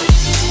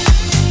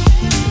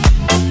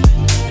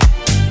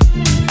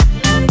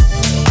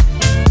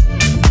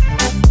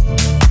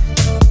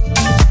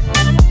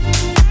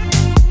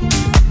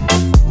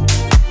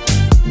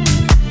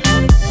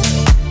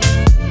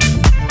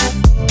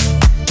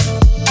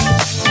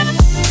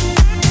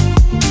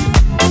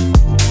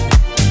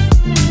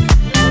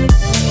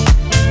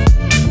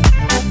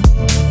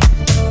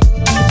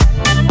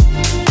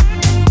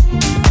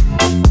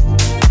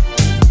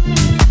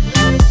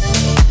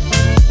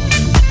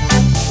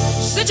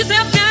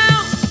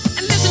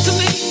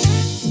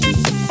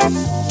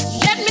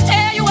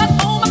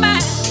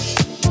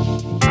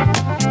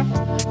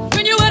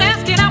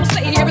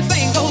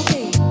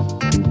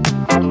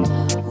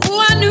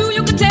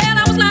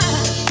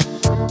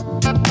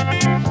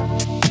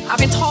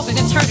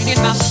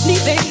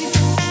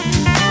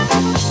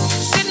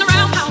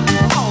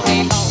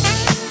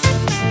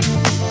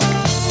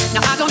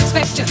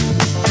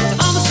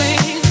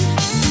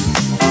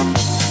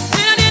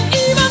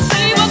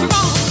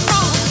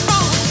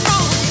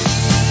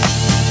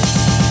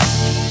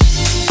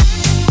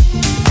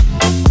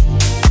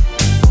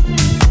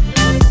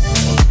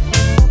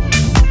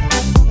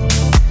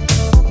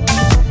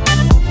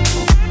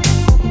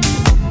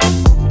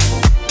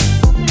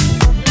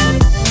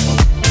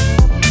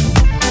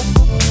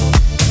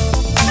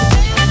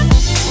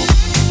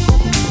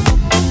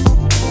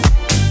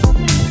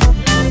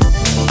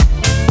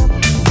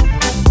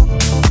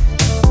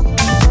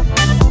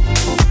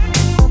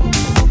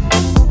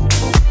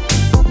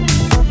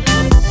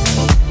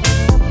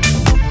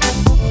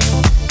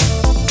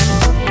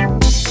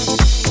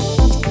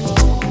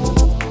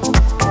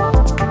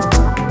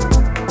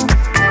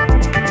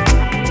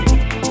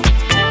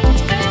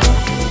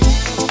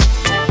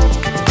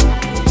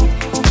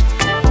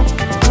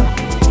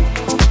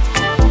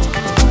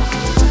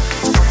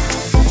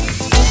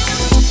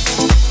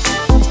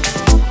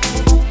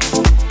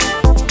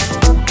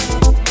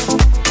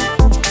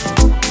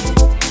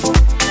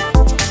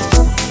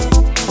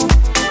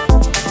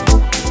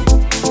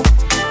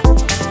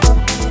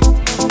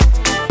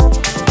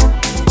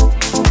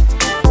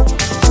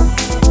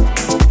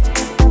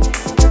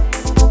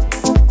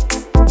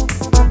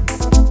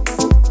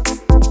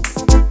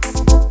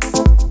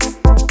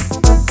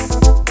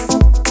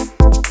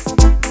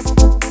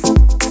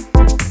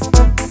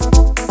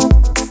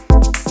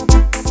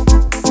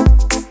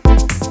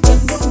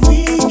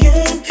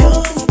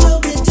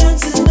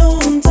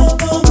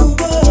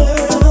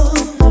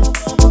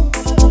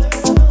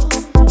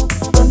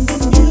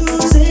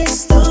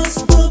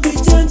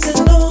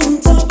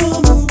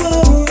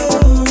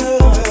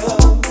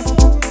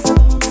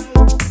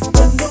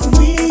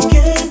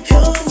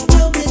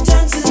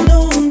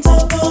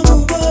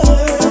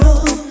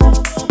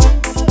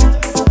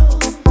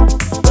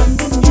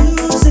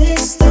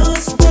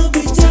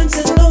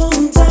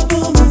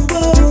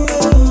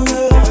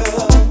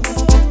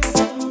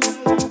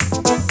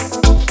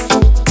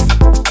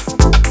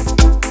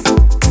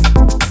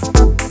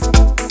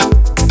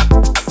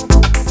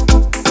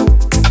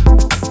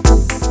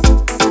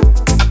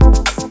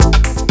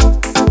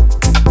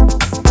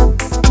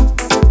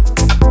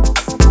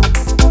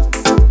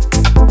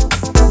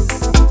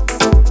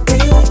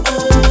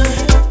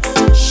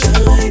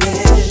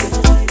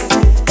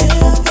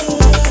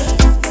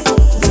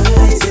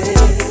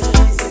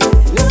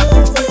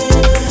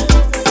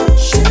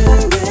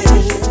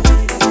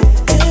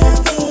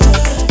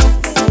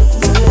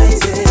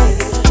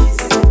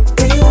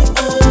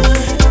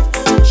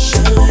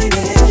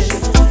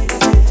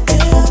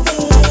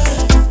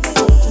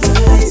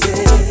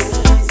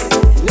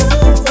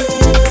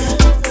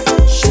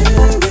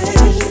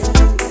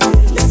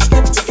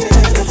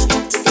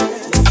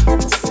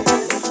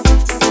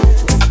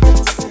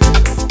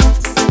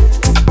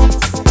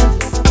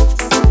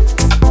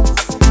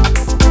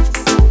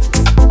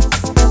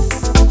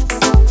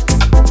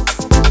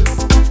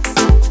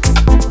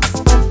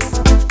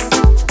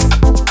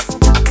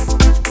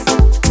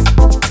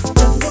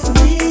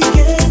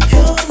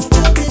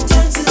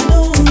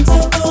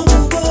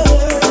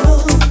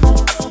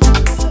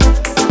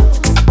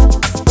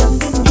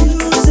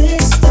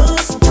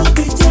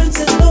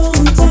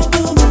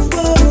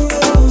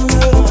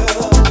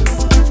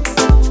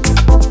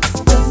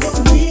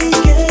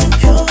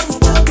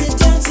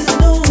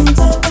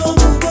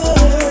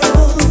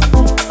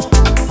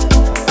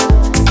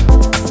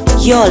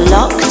 You're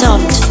locked on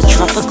to the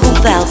Tropical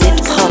Velvet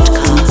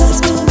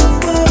Podcast.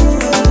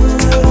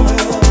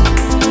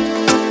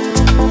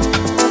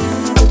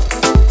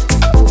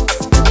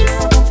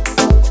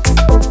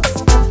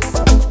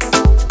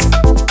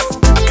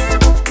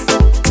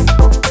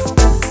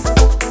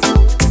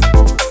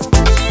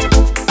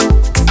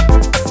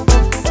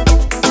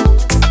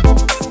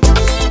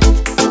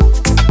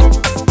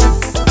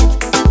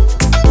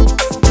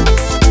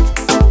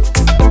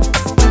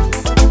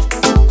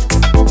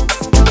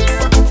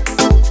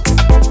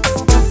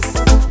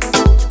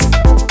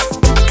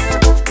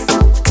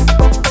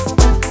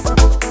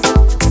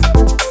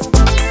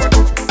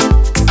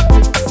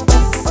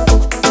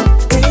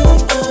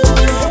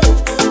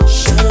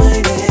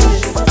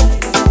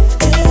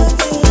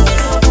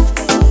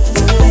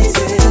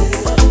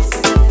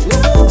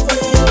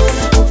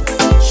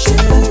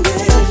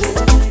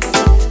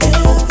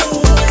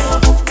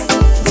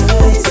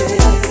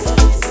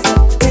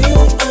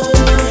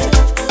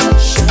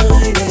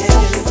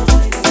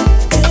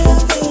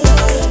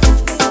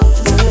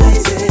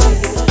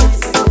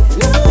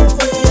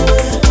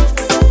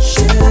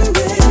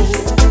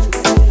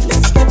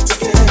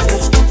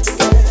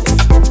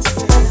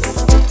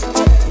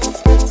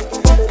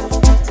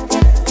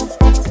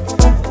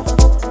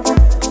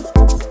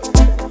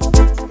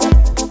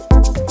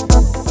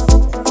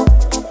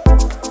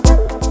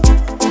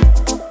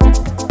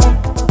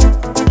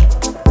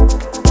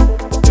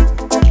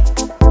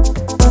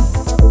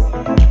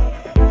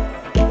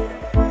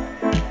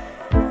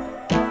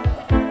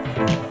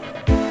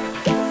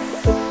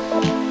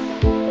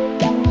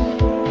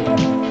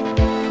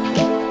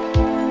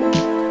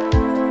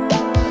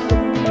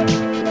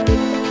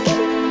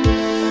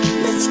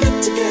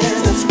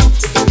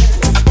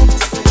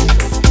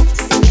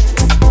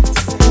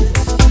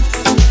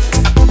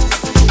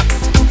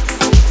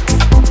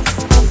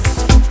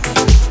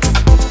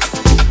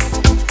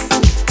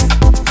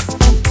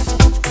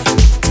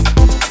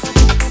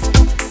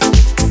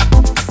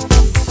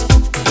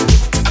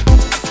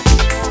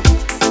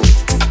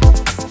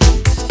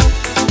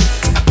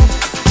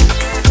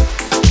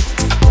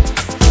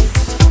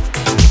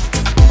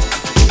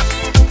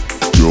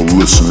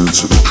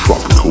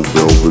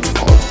 Velvet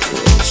Podcast.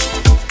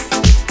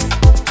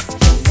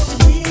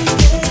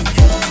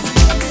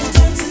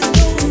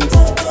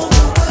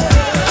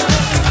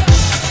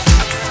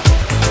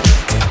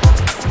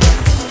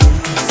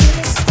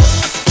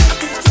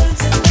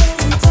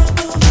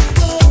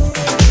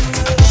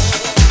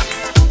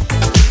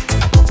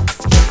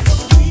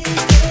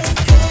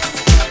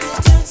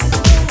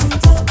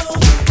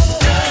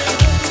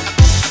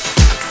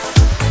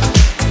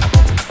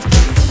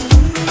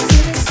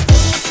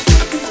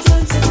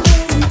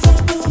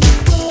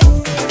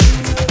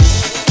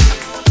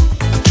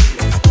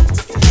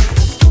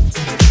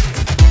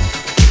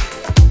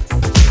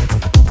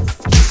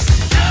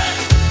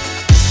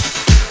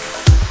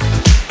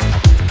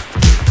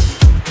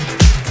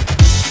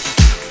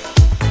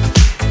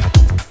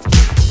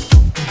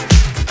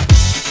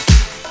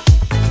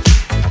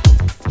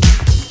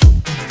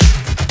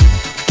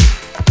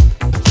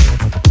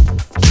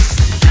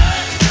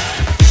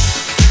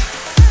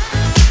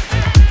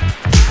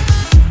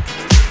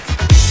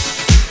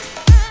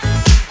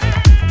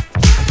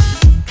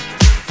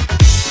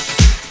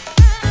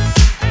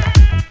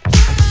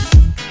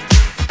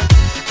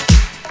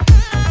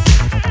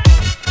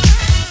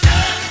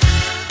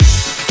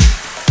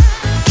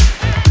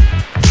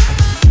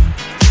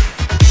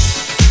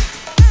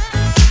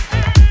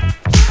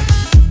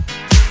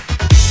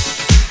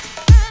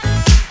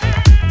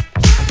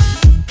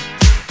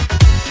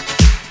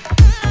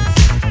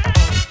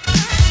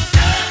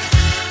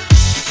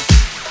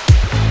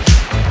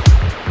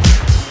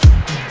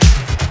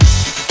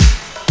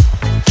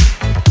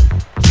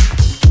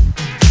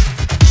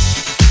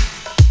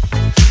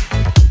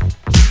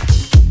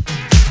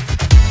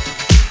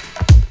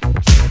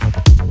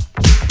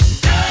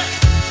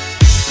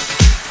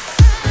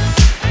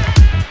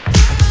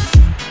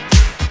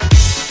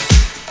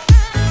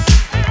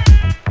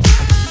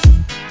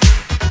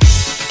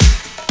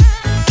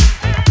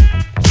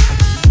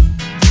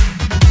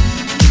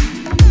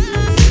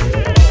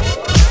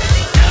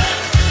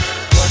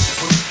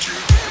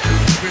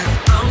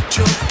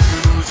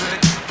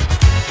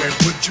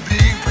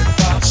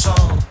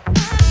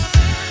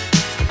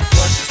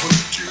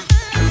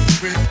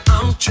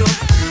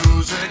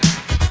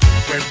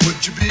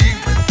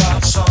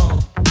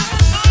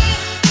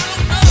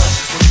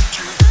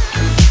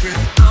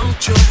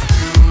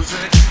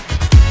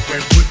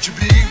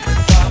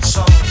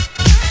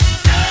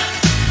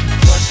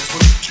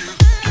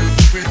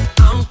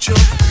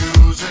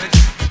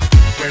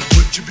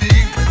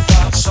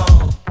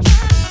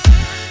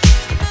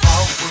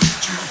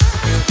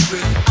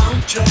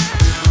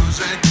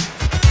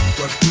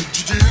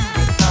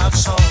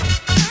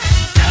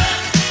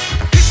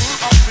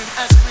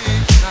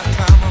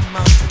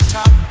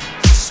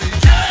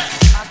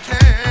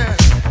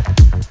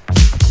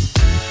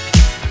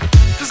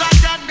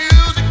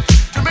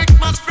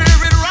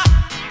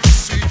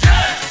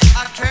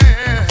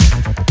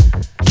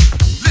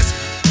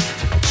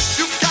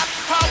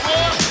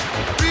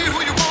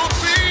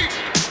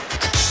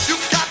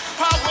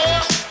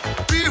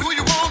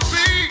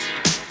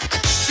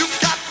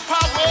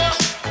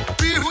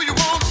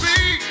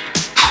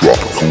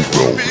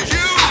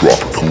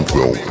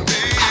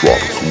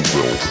 Tropical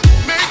Velvet.